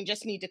work and we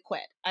just need to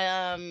quit.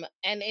 And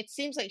it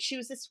seems like she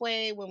was this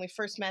way when we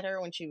first met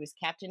her, when she was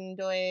Captain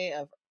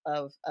Ndoye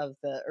of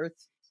the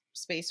Earth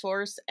Space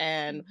Force,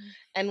 and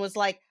was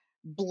like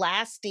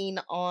blasting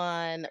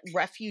on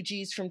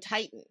refugees from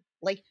Titan.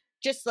 Like,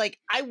 just like,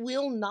 I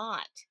will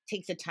not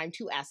take the time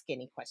to ask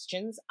any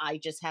questions. I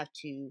just have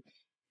to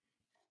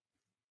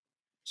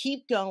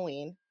keep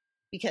going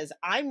because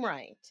I'm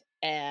right.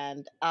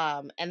 And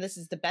this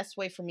is the best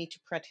way for me to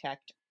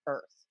protect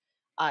Earth.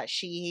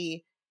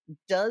 She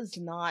does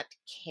not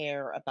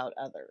care about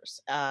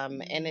others.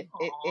 And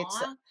it's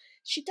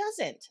she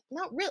doesn't.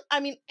 Not really. I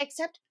mean,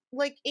 except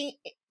like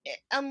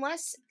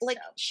unless like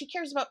she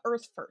cares about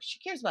Earth first. She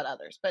cares about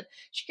others, but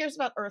she cares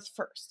about Earth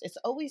first. It's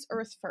always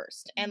Earth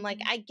first. And like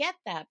I get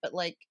that, but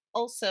like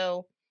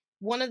also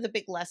one of the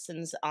big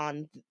lessons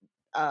on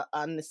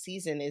the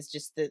season is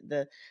just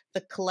the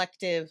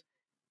collective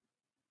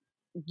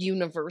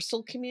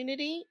universal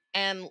community,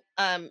 and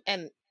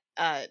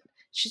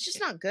she's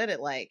just not good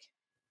at like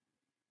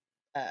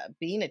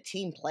being a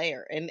team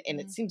player, and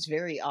it seems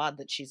very odd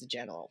that she's a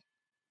general.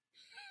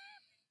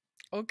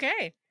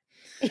 Okay.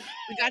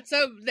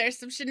 There's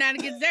some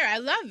shenanigans there. I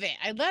love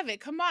it.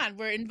 Come on,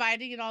 we're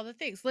inviting and all the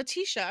things.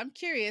 Latisha, I'm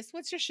curious,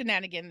 what's your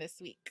shenanigan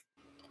this week?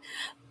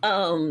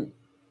 There's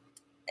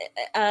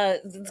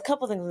a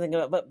couple things I'm thinking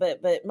about,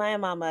 but Maya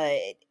Mama,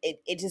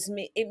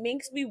 it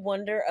makes me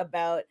wonder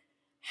about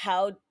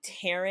how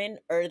Terran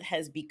Earth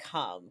has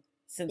become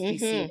since we've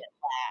seen it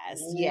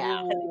last.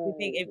 Yeah,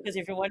 because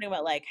if you're wondering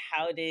about like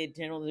how did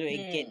General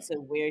Ndoye get to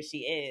where she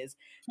is,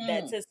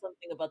 that says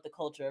something about the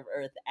culture of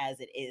Earth as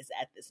it is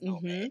at this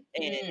moment,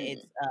 and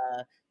it's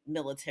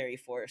military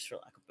force, for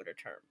lack of a better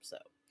term. So.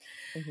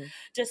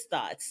 Just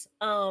thoughts.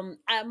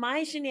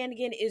 My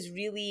shenanigan is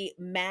really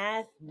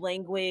math,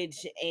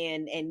 language,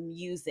 and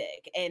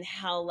music, and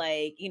how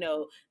like, you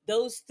know,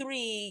 those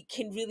 3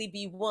 can really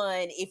be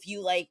one if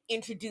you like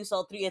introduce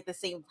all 3 at the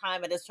same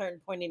time at a certain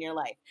point in your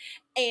life.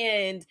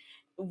 And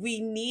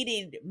we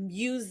needed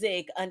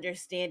music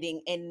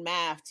understanding and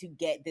math to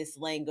get this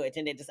language,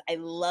 and I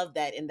love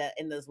that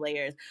in those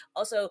layers.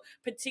 Also,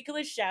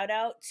 particular shout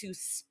out to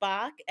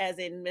Spock, as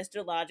in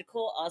Mr.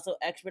 Logical, also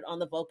expert on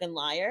the Vulcan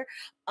lyre.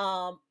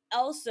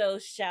 Also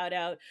shout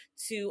out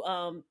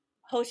to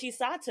Hoshi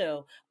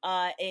Sato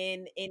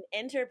in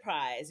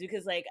Enterprise,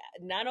 because like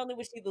not only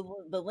was she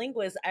the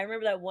linguist, I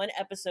remember that one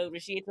episode where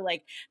she had to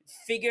like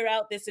figure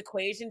out this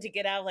equation to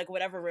get out of like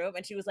whatever room,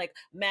 and she was like,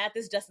 math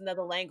is just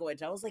another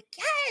language. I was like,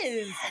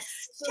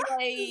 yes. So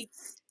like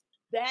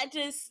that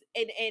just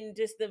and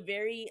just the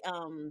very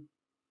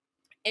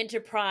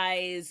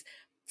Enterprise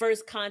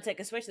first contact,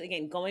 especially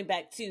again going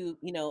back to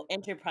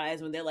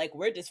Enterprise, when they're like,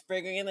 we're just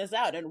figuring this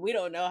out and we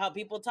don't know how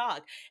people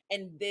talk,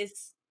 and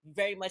this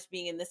very much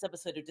being in this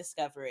episode of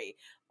Discovery,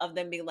 of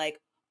them being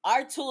like,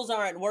 our tools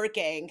aren't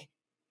working,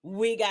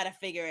 we got to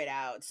figure it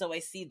out. So I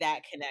see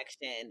that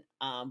connection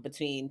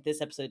between this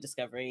episode of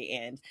Discovery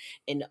and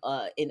in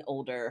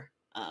older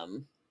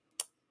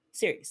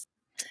series.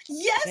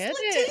 Yes, Get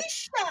it.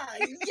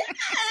 Latisha.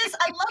 Yes,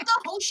 I love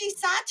the Hoshi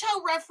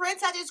Sato reference.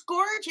 That is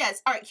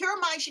gorgeous. All right, here are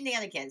my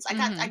shenanigans.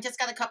 I just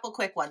got a couple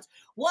quick ones.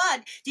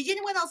 One, did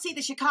anyone else see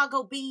the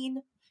Chicago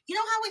bean? You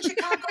know how in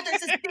Chicago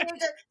there's this big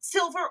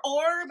silver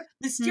orb,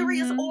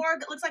 mysterious orb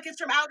that looks like it's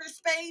from outer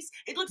space?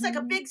 It looks like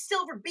a big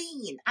silver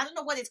bean. I don't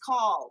know what it's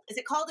called. Is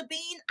it called a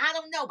bean? I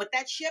don't know, but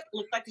that ship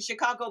looked like the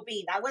Chicago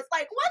bean. I was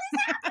like, what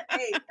is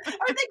happening? Are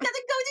they going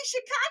to go to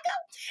Chicago?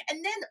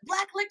 And then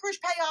black licorice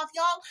payoff,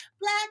 y'all.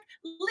 Black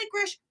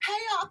licorice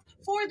payoff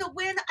for the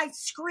win. I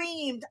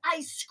screamed.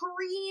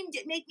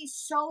 It made me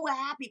so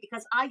happy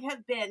because I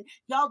have been,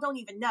 y'all don't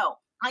even know,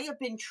 I have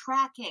been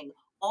tracking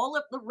all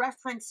of the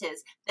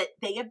references that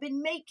they have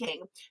been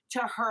making to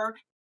her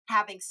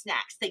having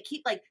snacks. They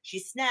keep like,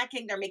 she's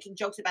snacking, they're making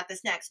jokes about the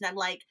snacks, and I'm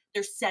like,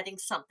 they're setting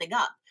something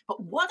up.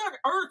 But what on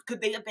earth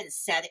could they have been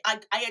setting?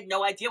 I had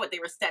no idea what they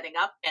were setting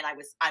up, and I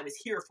was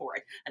here for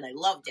it, and I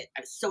loved it.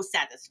 I was so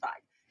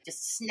satisfied.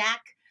 Just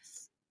snack.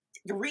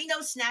 Reno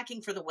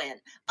snacking for the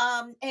win.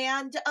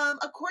 And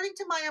according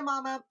to Maya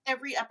Mama,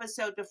 every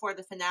episode before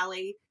the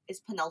finale is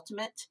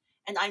penultimate,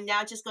 and I'm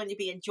now just going to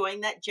be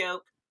enjoying that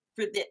joke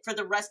for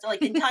the rest of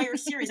like entire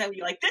series. I would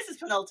be like, this is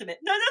penultimate.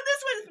 No,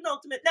 this one's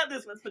penultimate. No,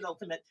 this one's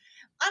penultimate.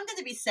 I'm going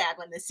to be sad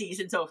when this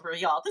season's over,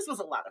 y'all. This was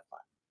a lot of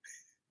fun.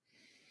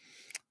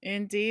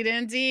 Indeed.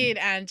 And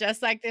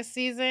just like this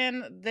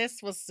season,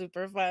 this was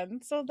super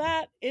fun. So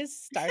that is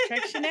Star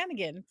Trek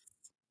Shenanigans.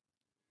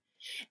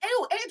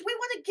 Oh, and we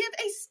want to give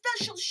a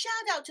special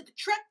shout out to the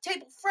Trek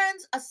Table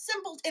friends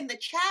assembled in the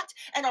chat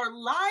and our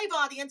live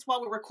audience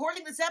while we're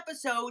recording this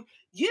episode.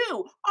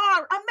 You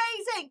are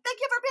amazing. Thank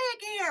you for being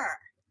here.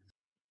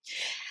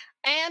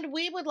 And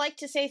we would like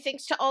to say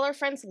thanks to all our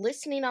friends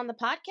listening on the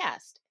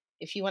podcast.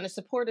 If you want to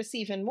support us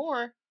even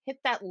more, hit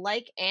that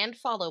like and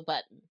follow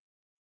button.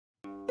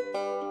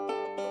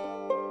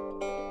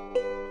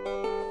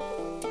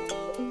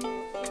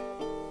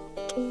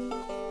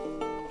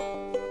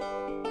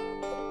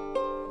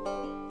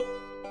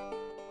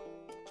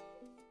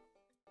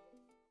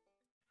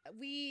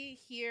 We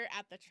here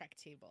at the Trek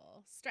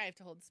Table strive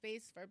to hold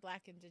space for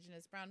Black,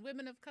 Indigenous, Brown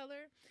women of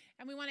color,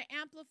 and we want to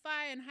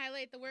amplify and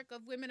highlight the work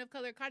of women of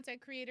color content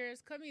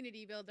creators,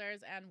 community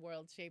builders, and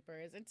world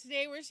shapers. And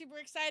today we're super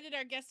excited.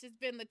 Our guest has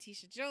been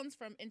Latisha Jones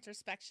from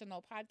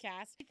Introspectional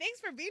Podcast. Thanks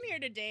for being here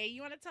today.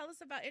 You want to tell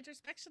us about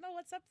Introspectional?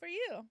 What's up for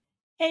you?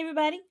 Hey,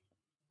 everybody.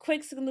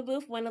 Quick in the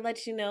booth, want to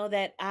let you know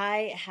that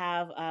I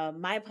have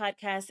my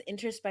podcast,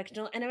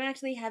 Introspectional, and I'm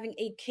actually having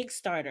a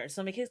Kickstarter.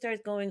 So my Kickstarter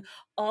is going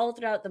all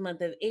throughout the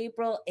month of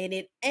April, and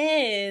it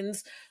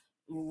ends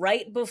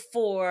right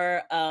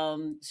before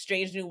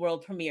Strange New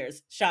World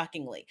premieres,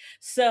 shockingly.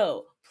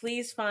 So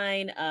please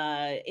find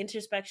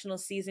Introspectional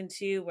Season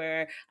 2,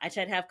 where I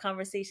try to have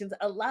conversations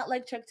a lot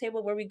like Trek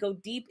Table, where we go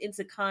deep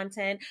into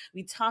content,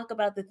 we talk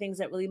about the things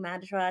that really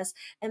matter to us,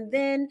 and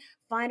then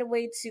find a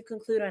way to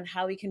conclude on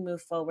how we can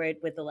move forward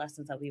with the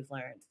lessons that we've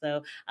learned.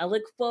 So I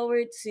look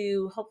forward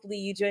to hopefully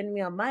you joining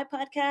me on my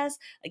podcast.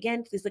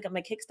 Again, please look at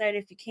my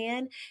Kickstarter if you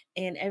can.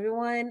 And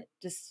everyone,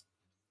 just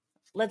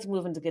let's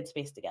move into good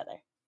space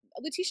together.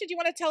 Latisha, do you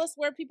want to tell us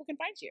where people can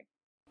find you?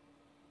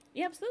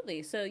 Yeah,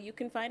 absolutely. So you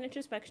can find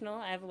Introspectional.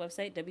 I have a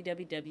website,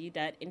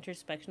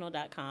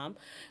 www.introspectional.com.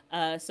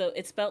 So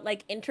it's spelled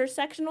like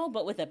intersectional,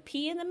 but with a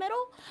P in the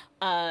middle.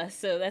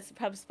 So that's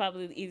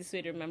probably the easiest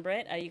way to remember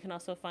it. You can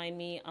also find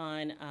me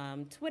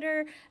on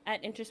Twitter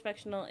at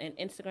Introspectional and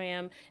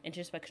Instagram,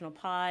 Introspectional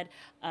Pod.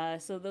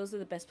 So those are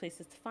the best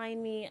places to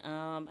find me.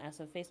 I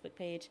also have a Facebook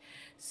page.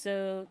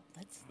 So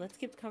let's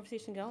keep the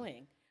conversation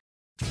going.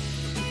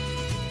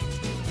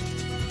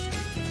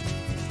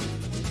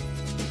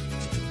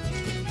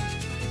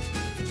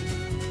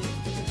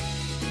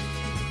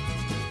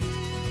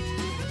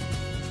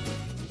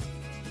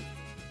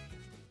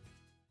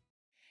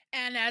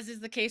 And as is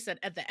the case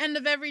at the end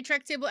of every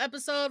Trek Table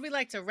episode, we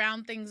like to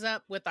round things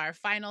up with our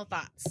final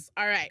thoughts.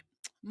 All right.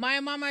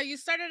 Maya Mama, you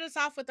started us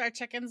off with our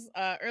check-ins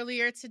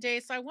earlier today,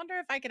 so I wonder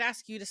if I could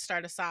ask you to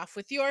start us off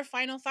with your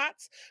final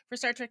thoughts for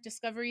Star Trek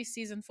Discovery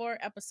Season 4,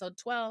 Episode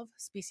 12,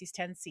 Species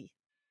 10C.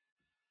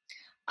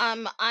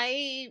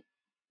 I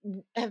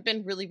have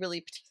been really,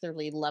 really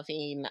particularly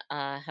loving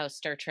how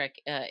Star Trek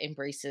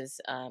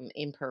embraces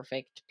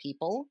imperfect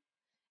people.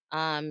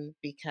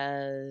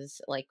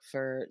 Because I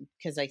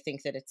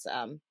think that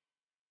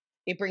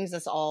it brings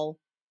us all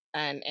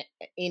and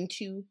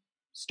into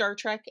Star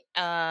Trek,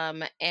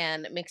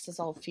 and makes us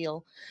all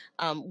feel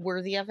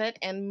worthy of it.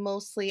 And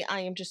mostly,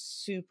 I am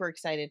just super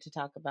excited to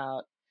talk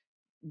about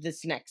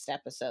this next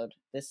episode,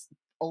 this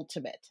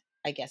ultimate,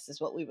 I guess is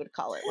what we would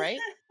call it, right?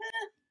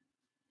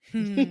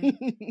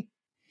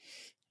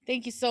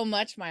 Thank you so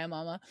much, Maya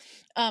Mama.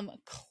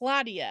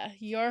 Claudia,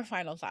 your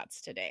final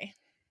thoughts today.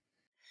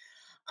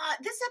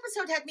 This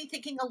episode had me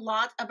thinking a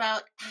lot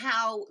about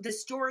how the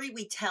story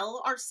we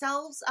tell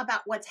ourselves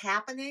about what's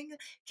happening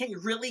can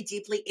really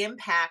deeply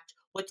impact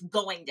what's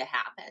going to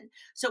happen.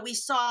 So we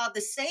saw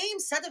the same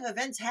set of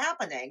events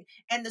happening,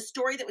 and the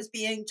story that was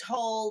being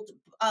told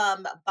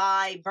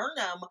by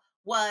Burnham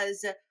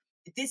was,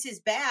 this is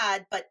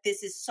bad, but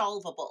this is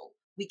solvable.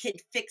 We can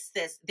fix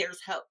this.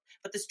 There's hope.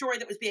 But the story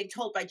that was being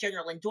told by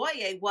General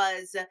Ndoye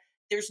was,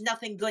 there's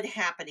nothing good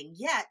happening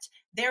yet,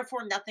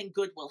 therefore nothing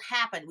good will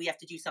happen. We have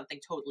to do something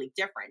totally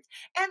different.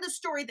 And the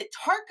story that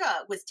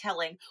Tarka was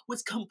telling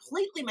was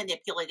completely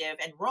manipulative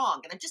and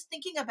wrong. And I'm just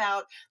thinking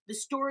about the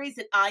stories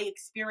that I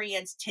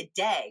experience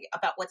today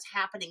about what's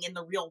happening in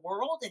the real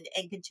world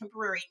and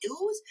contemporary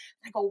news.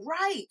 And I go,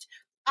 right,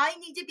 I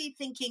need to be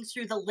thinking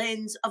through the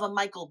lens of a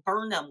Michael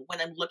Burnham when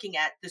I'm looking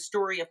at the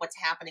story of what's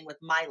happening with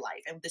my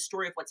life and the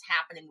story of what's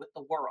happening with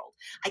the world.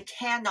 I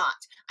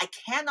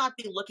cannot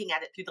be looking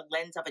at it through the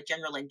lens of a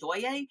General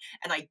Ndoye,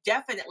 and I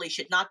definitely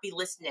should not be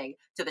listening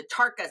to the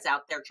Tarkas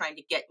out there trying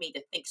to get me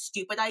to think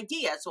stupid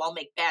ideas so I'll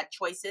make bad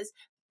choices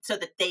so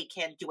that they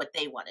can do what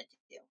they want to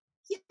do.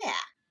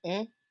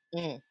 Yeah.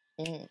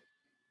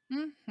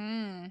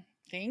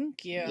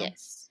 Thank you.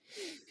 Yes.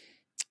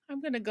 I'm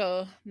going to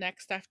go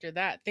next after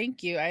that.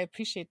 Thank you. I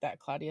appreciate that,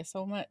 Claudia,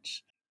 so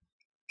much.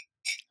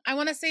 I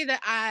want to say that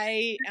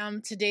I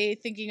am today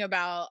thinking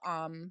about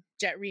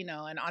Jet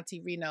Reno and Auntie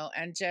Reno.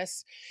 And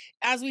just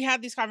as we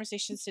have these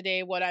conversations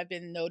today, what I've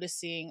been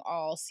noticing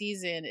all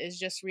season is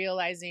just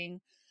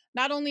realizing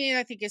not only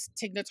I think is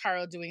Tig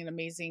Notaro doing an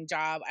amazing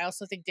job, I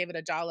also think David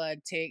Ajala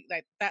and Tig,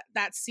 like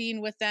that scene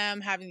with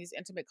them having these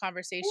intimate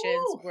conversations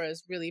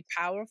was really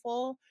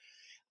powerful.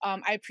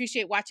 I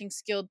appreciate watching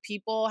skilled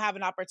people have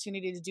an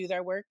opportunity to do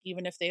their work,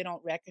 even if they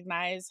don't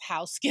recognize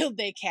how skilled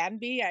they can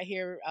be. I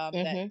hear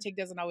that Tig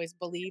doesn't always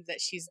believe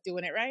that she's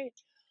doing it right.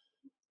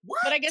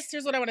 What? But I guess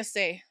here's what I want to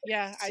say.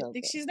 Yeah, I So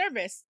think good. she's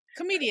nervous.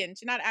 Comedian,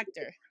 she's not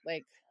actor.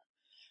 Like,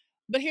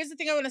 but here's the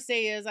thing I want to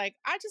say is, like,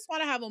 I just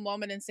want to have a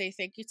moment and say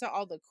thank you to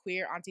all the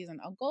queer aunties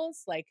and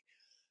uncles. Like,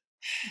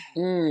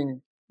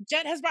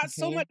 Jet has brought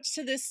so much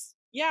to this.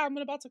 Yeah, I'm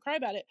about to cry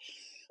about it.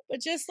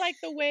 But just like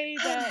the way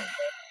that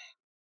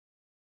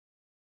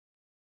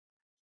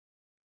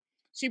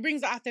she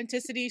brings the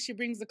authenticity, she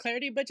brings the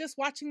clarity, but just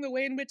watching the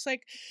way in which,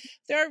 like,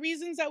 there are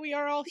reasons that we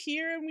are all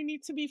here and we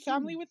need to be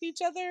family with each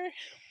other.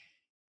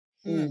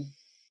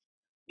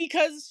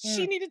 Because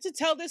she needed to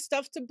tell this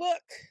stuff to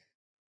Book.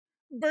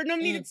 Burnham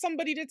needed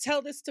somebody to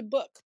tell this to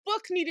Book.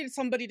 Book needed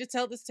somebody to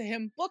tell this to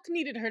him. Book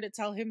needed her to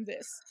tell him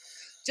this.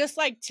 Just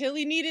like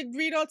Tilly needed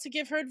Reno to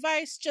give her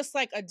advice, just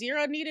like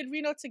Adira needed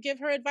Reno to give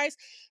her advice,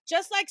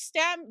 just like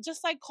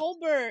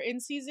Colbert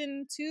in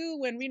season 2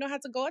 when Reno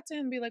had to go up to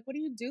him and be like, what are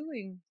you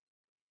doing?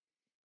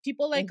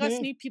 People like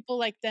us need people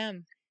like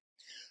them.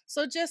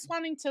 So just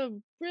wanting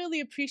to really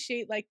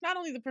appreciate, like, not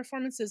only the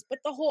performances, but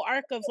the whole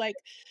arc of, like,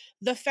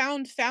 the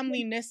found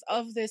familyness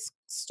of this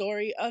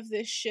story, of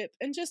this ship,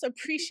 and just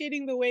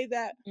appreciating the way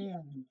that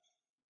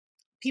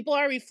people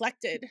are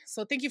reflected.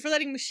 So thank you for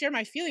letting me share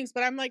my feelings,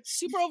 but I'm, like,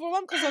 super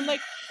overwhelmed because I'm,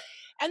 like,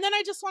 and then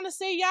I just want to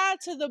say, yeah,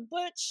 to the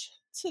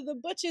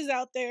butches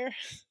out there.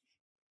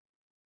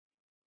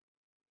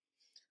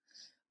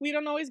 We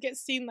don't always get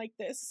seen like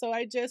this, so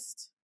I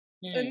just...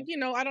 And, you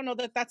know, I don't know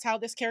that that's how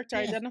this character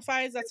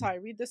identifies. That's how I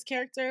read this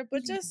character.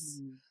 But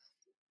just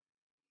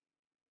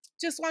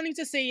wanting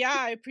to say, yeah,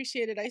 I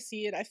appreciate it. I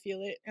see it. I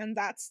feel it. And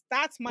that's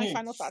my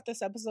final thought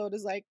this episode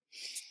is, like,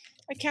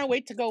 I can't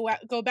wait to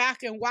go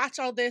back and watch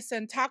all this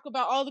and talk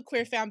about all the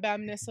queer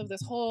fambamness of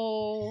this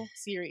whole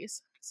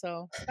series.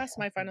 So that's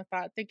my final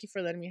thought. Thank you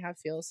for letting me have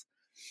feels.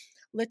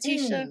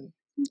 Latisha,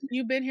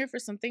 you've been here for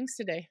some things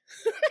today.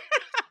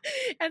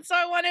 And so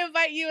I want to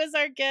invite you as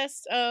our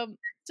guest.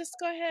 Just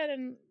go ahead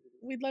and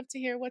we'd love to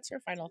hear what's your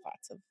final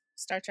thoughts of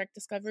Star Trek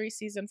Discovery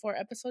Season 4,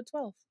 Episode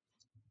 12.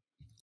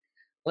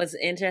 What's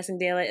interesting,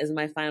 Dayla, is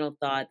my final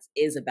thoughts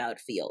is about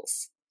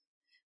feels.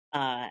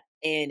 And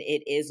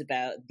it is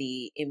about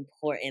the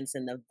importance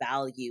and the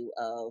value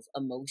of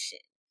emotion,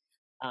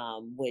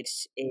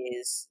 which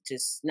is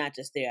just not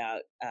just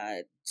throughout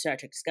Star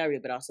Trek Discovery,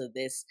 but also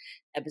this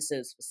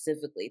episode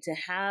specifically. To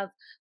have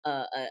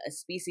a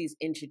species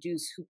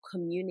introduced who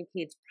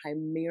communicates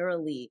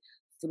primarily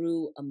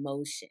through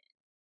emotion,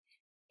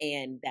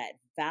 and that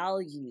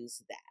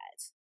values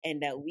that,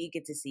 and that we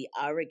get to see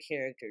our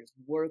characters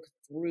work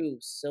through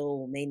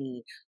so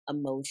many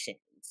emotions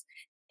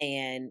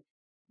and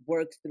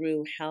work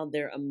through how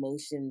their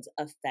emotions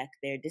affect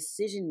their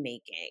decision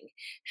making,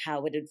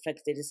 how it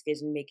affects their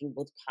decision making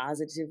both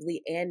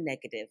positively and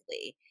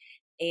negatively.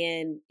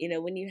 And, you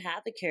know, when you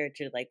have a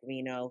character like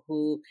Reno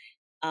who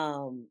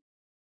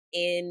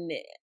in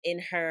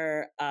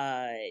her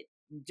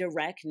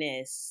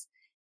directness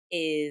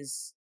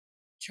is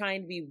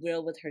trying to be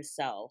real with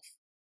herself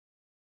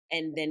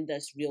and then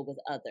thus real with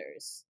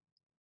others.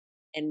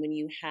 And when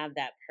you have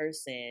that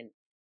person,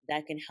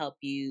 that can help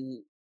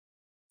you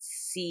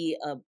see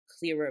a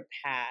clearer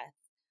path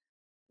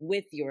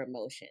with your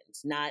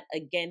emotions, not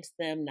against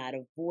them, not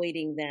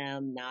avoiding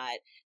them, not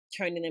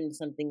turning them to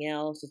something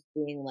else, just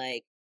being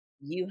like,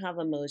 you have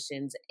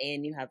emotions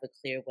and you have a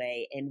clear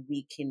way, and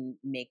we can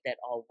make that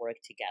all work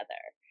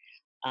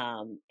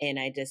together. And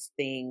I just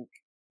think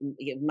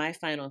my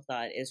final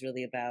thought is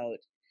really about,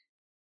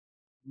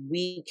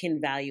 we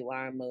can value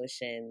our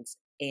emotions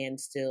and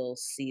still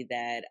see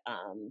that,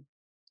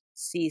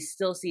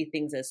 still see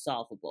things as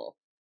solvable,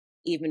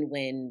 even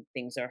when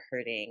things are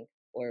hurting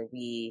or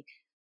we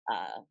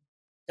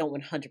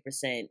don't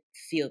 100%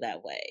 feel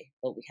that way,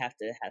 but we have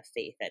to have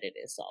faith that it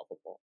is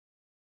solvable.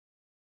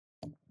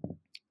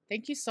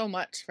 Thank you so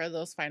much for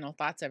those final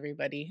thoughts,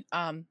 everybody.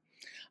 I'm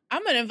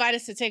going to invite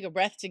us to take a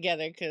breath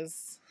together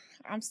because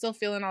I'm still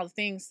feeling all the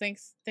things.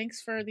 Thanks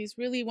for these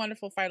really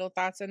wonderful final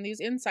thoughts and these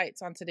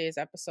insights on today's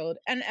episode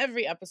and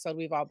every episode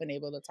we've all been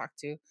able to talk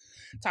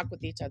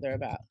with each other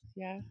about.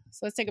 Yeah.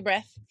 So let's take a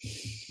breath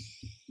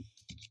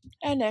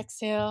and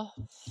exhale.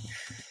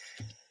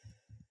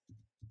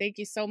 Thank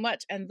you so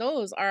much. And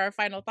those are our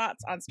final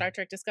thoughts on Star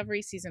Trek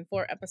Discovery Season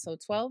 4, Episode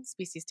 12,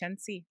 Species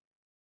 10C.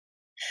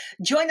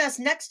 Join us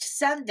next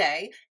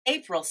Sunday,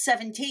 April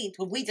 17th,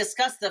 when we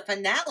discuss the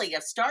finale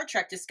of Star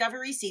Trek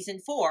Discovery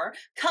Season 4,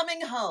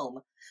 Coming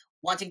Home.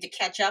 Wanting to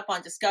catch up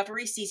on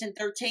Discovery Season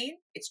 13?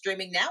 It's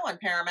streaming now on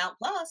Paramount+.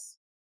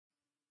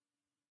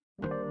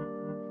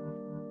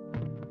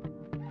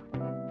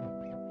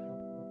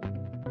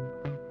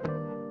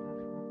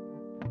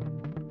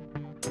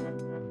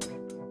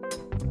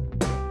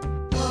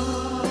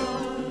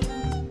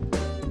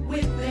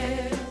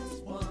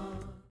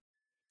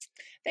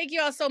 Thank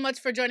you all so much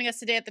for joining us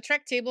today at the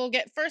Trek Table.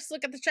 Get first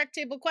look at the Trek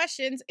Table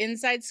questions,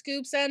 inside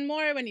scoops, and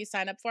more when you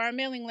sign up for our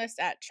mailing list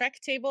at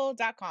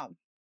trektable.com.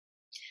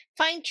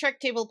 Find Trek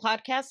Table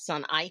podcasts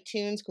on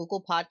iTunes,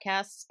 Google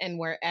Podcasts, and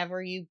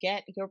wherever you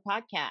get your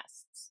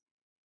podcasts.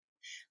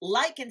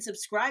 Like and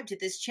subscribe to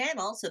this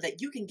channel so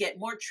that you can get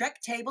more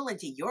Trek Table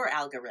into your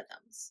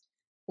algorithms.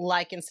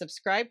 Like and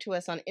subscribe to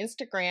us on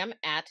Instagram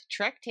at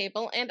Trek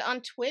Table and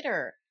on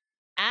Twitter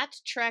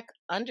at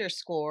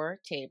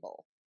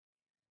Trek_table.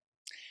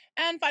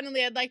 And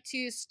finally, I'd like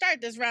to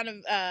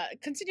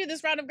continue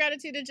this round of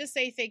gratitude and just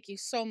say thank you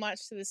so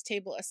much to this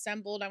table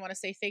assembled. I want to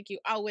say thank you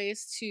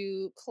always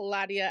to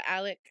Claudia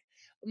Alick,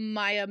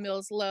 Maia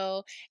Mills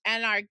Low,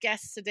 and our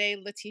guest today,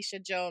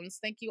 Latisha Jones.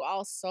 Thank you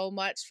all so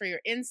much for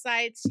your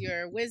insights,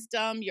 your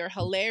wisdom, your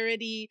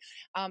hilarity,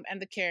 and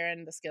the care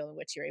and the skill in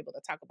which you're able to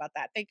talk about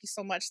that. Thank you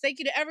so much. Thank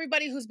you to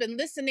everybody who's been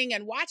listening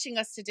and watching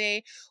us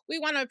today. We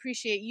want to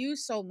appreciate you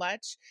so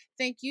much.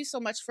 Thank you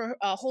so much for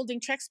holding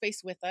Trek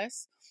Space with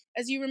us.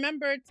 As you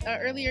remembered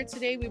earlier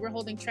today, we were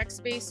holding Trek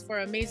Space for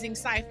amazing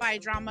sci-fi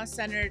drama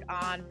centered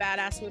on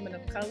badass women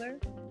of color.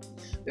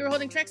 We were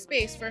holding Trek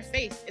Space for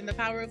faith in the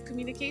power of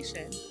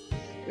communication.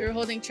 We were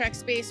holding Trek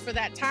Space for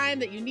that time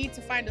that you need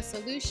to find a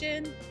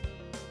solution,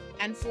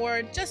 and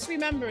for just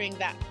remembering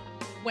that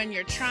when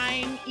you're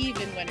trying,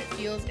 even when it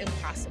feels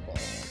impossible.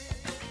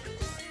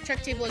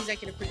 Trek Table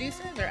executive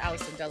producers are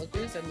Alison De La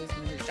Cruz and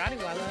Luzmin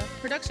Jadiwala.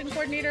 Production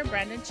coordinator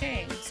Brandon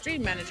Chang.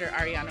 Stream manager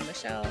Ariana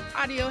Michelle.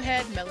 Audio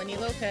head Melanie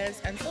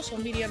Lopez. And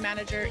social media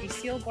manager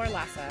Isil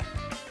Borlasa.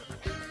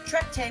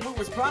 Trek Table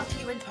was brought to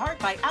you in part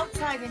by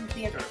Outside In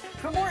Theater.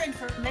 For more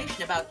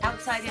information about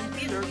Outside In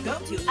Theater, go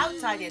to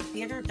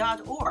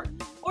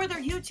outsideintheater.org or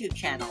their YouTube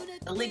channel.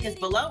 The link is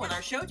below in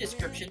our show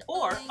description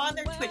or on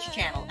their Twitch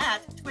channel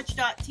at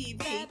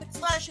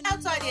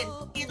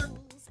twitch.tv/outsideintheater.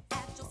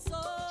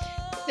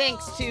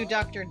 Thanks to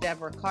Dr.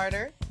 Deborah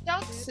Carter,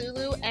 Doc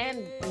Sulu,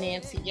 and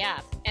Nancy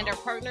Yap, and our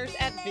partners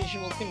at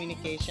Visual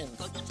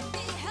Communications.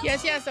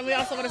 Yes, and we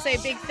also want to say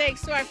big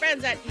thanks to our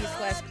friends at East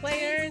West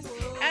Players.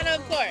 And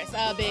of course,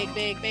 a big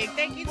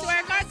thank you to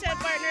our content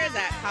partners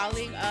at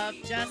Calling of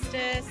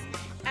Justice.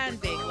 And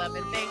big love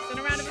and thanks and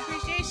a round of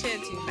appreciation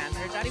to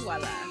Manhar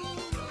Jadiwala.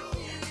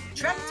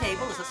 Trek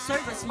Table is a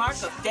service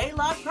mark of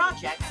Daylog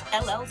Projects,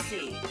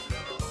 LLC.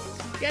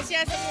 Yes,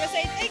 and we want to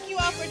say thank you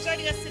all for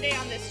joining us today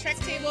on this Trek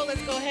Table.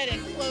 Let's go ahead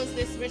and close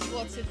this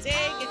ritual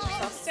today. Get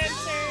yourself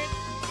centered.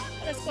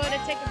 Let's go ahead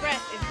and take a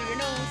breath in through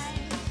your nose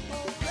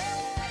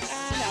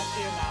and out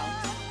through your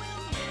mouth.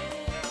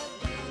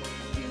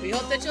 We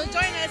hope that you'll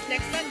join us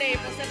next Sunday,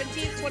 April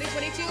 17th,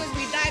 2022, as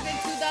we dive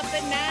into the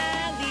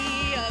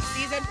finale of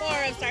Season 4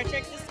 of Star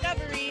Trek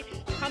Discovery,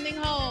 Coming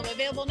Home,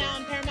 available now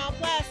on Paramount+.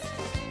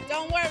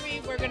 Don't worry,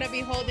 we're going to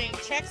be holding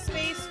Trek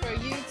Space for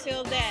you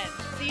till then.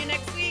 See you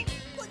next week.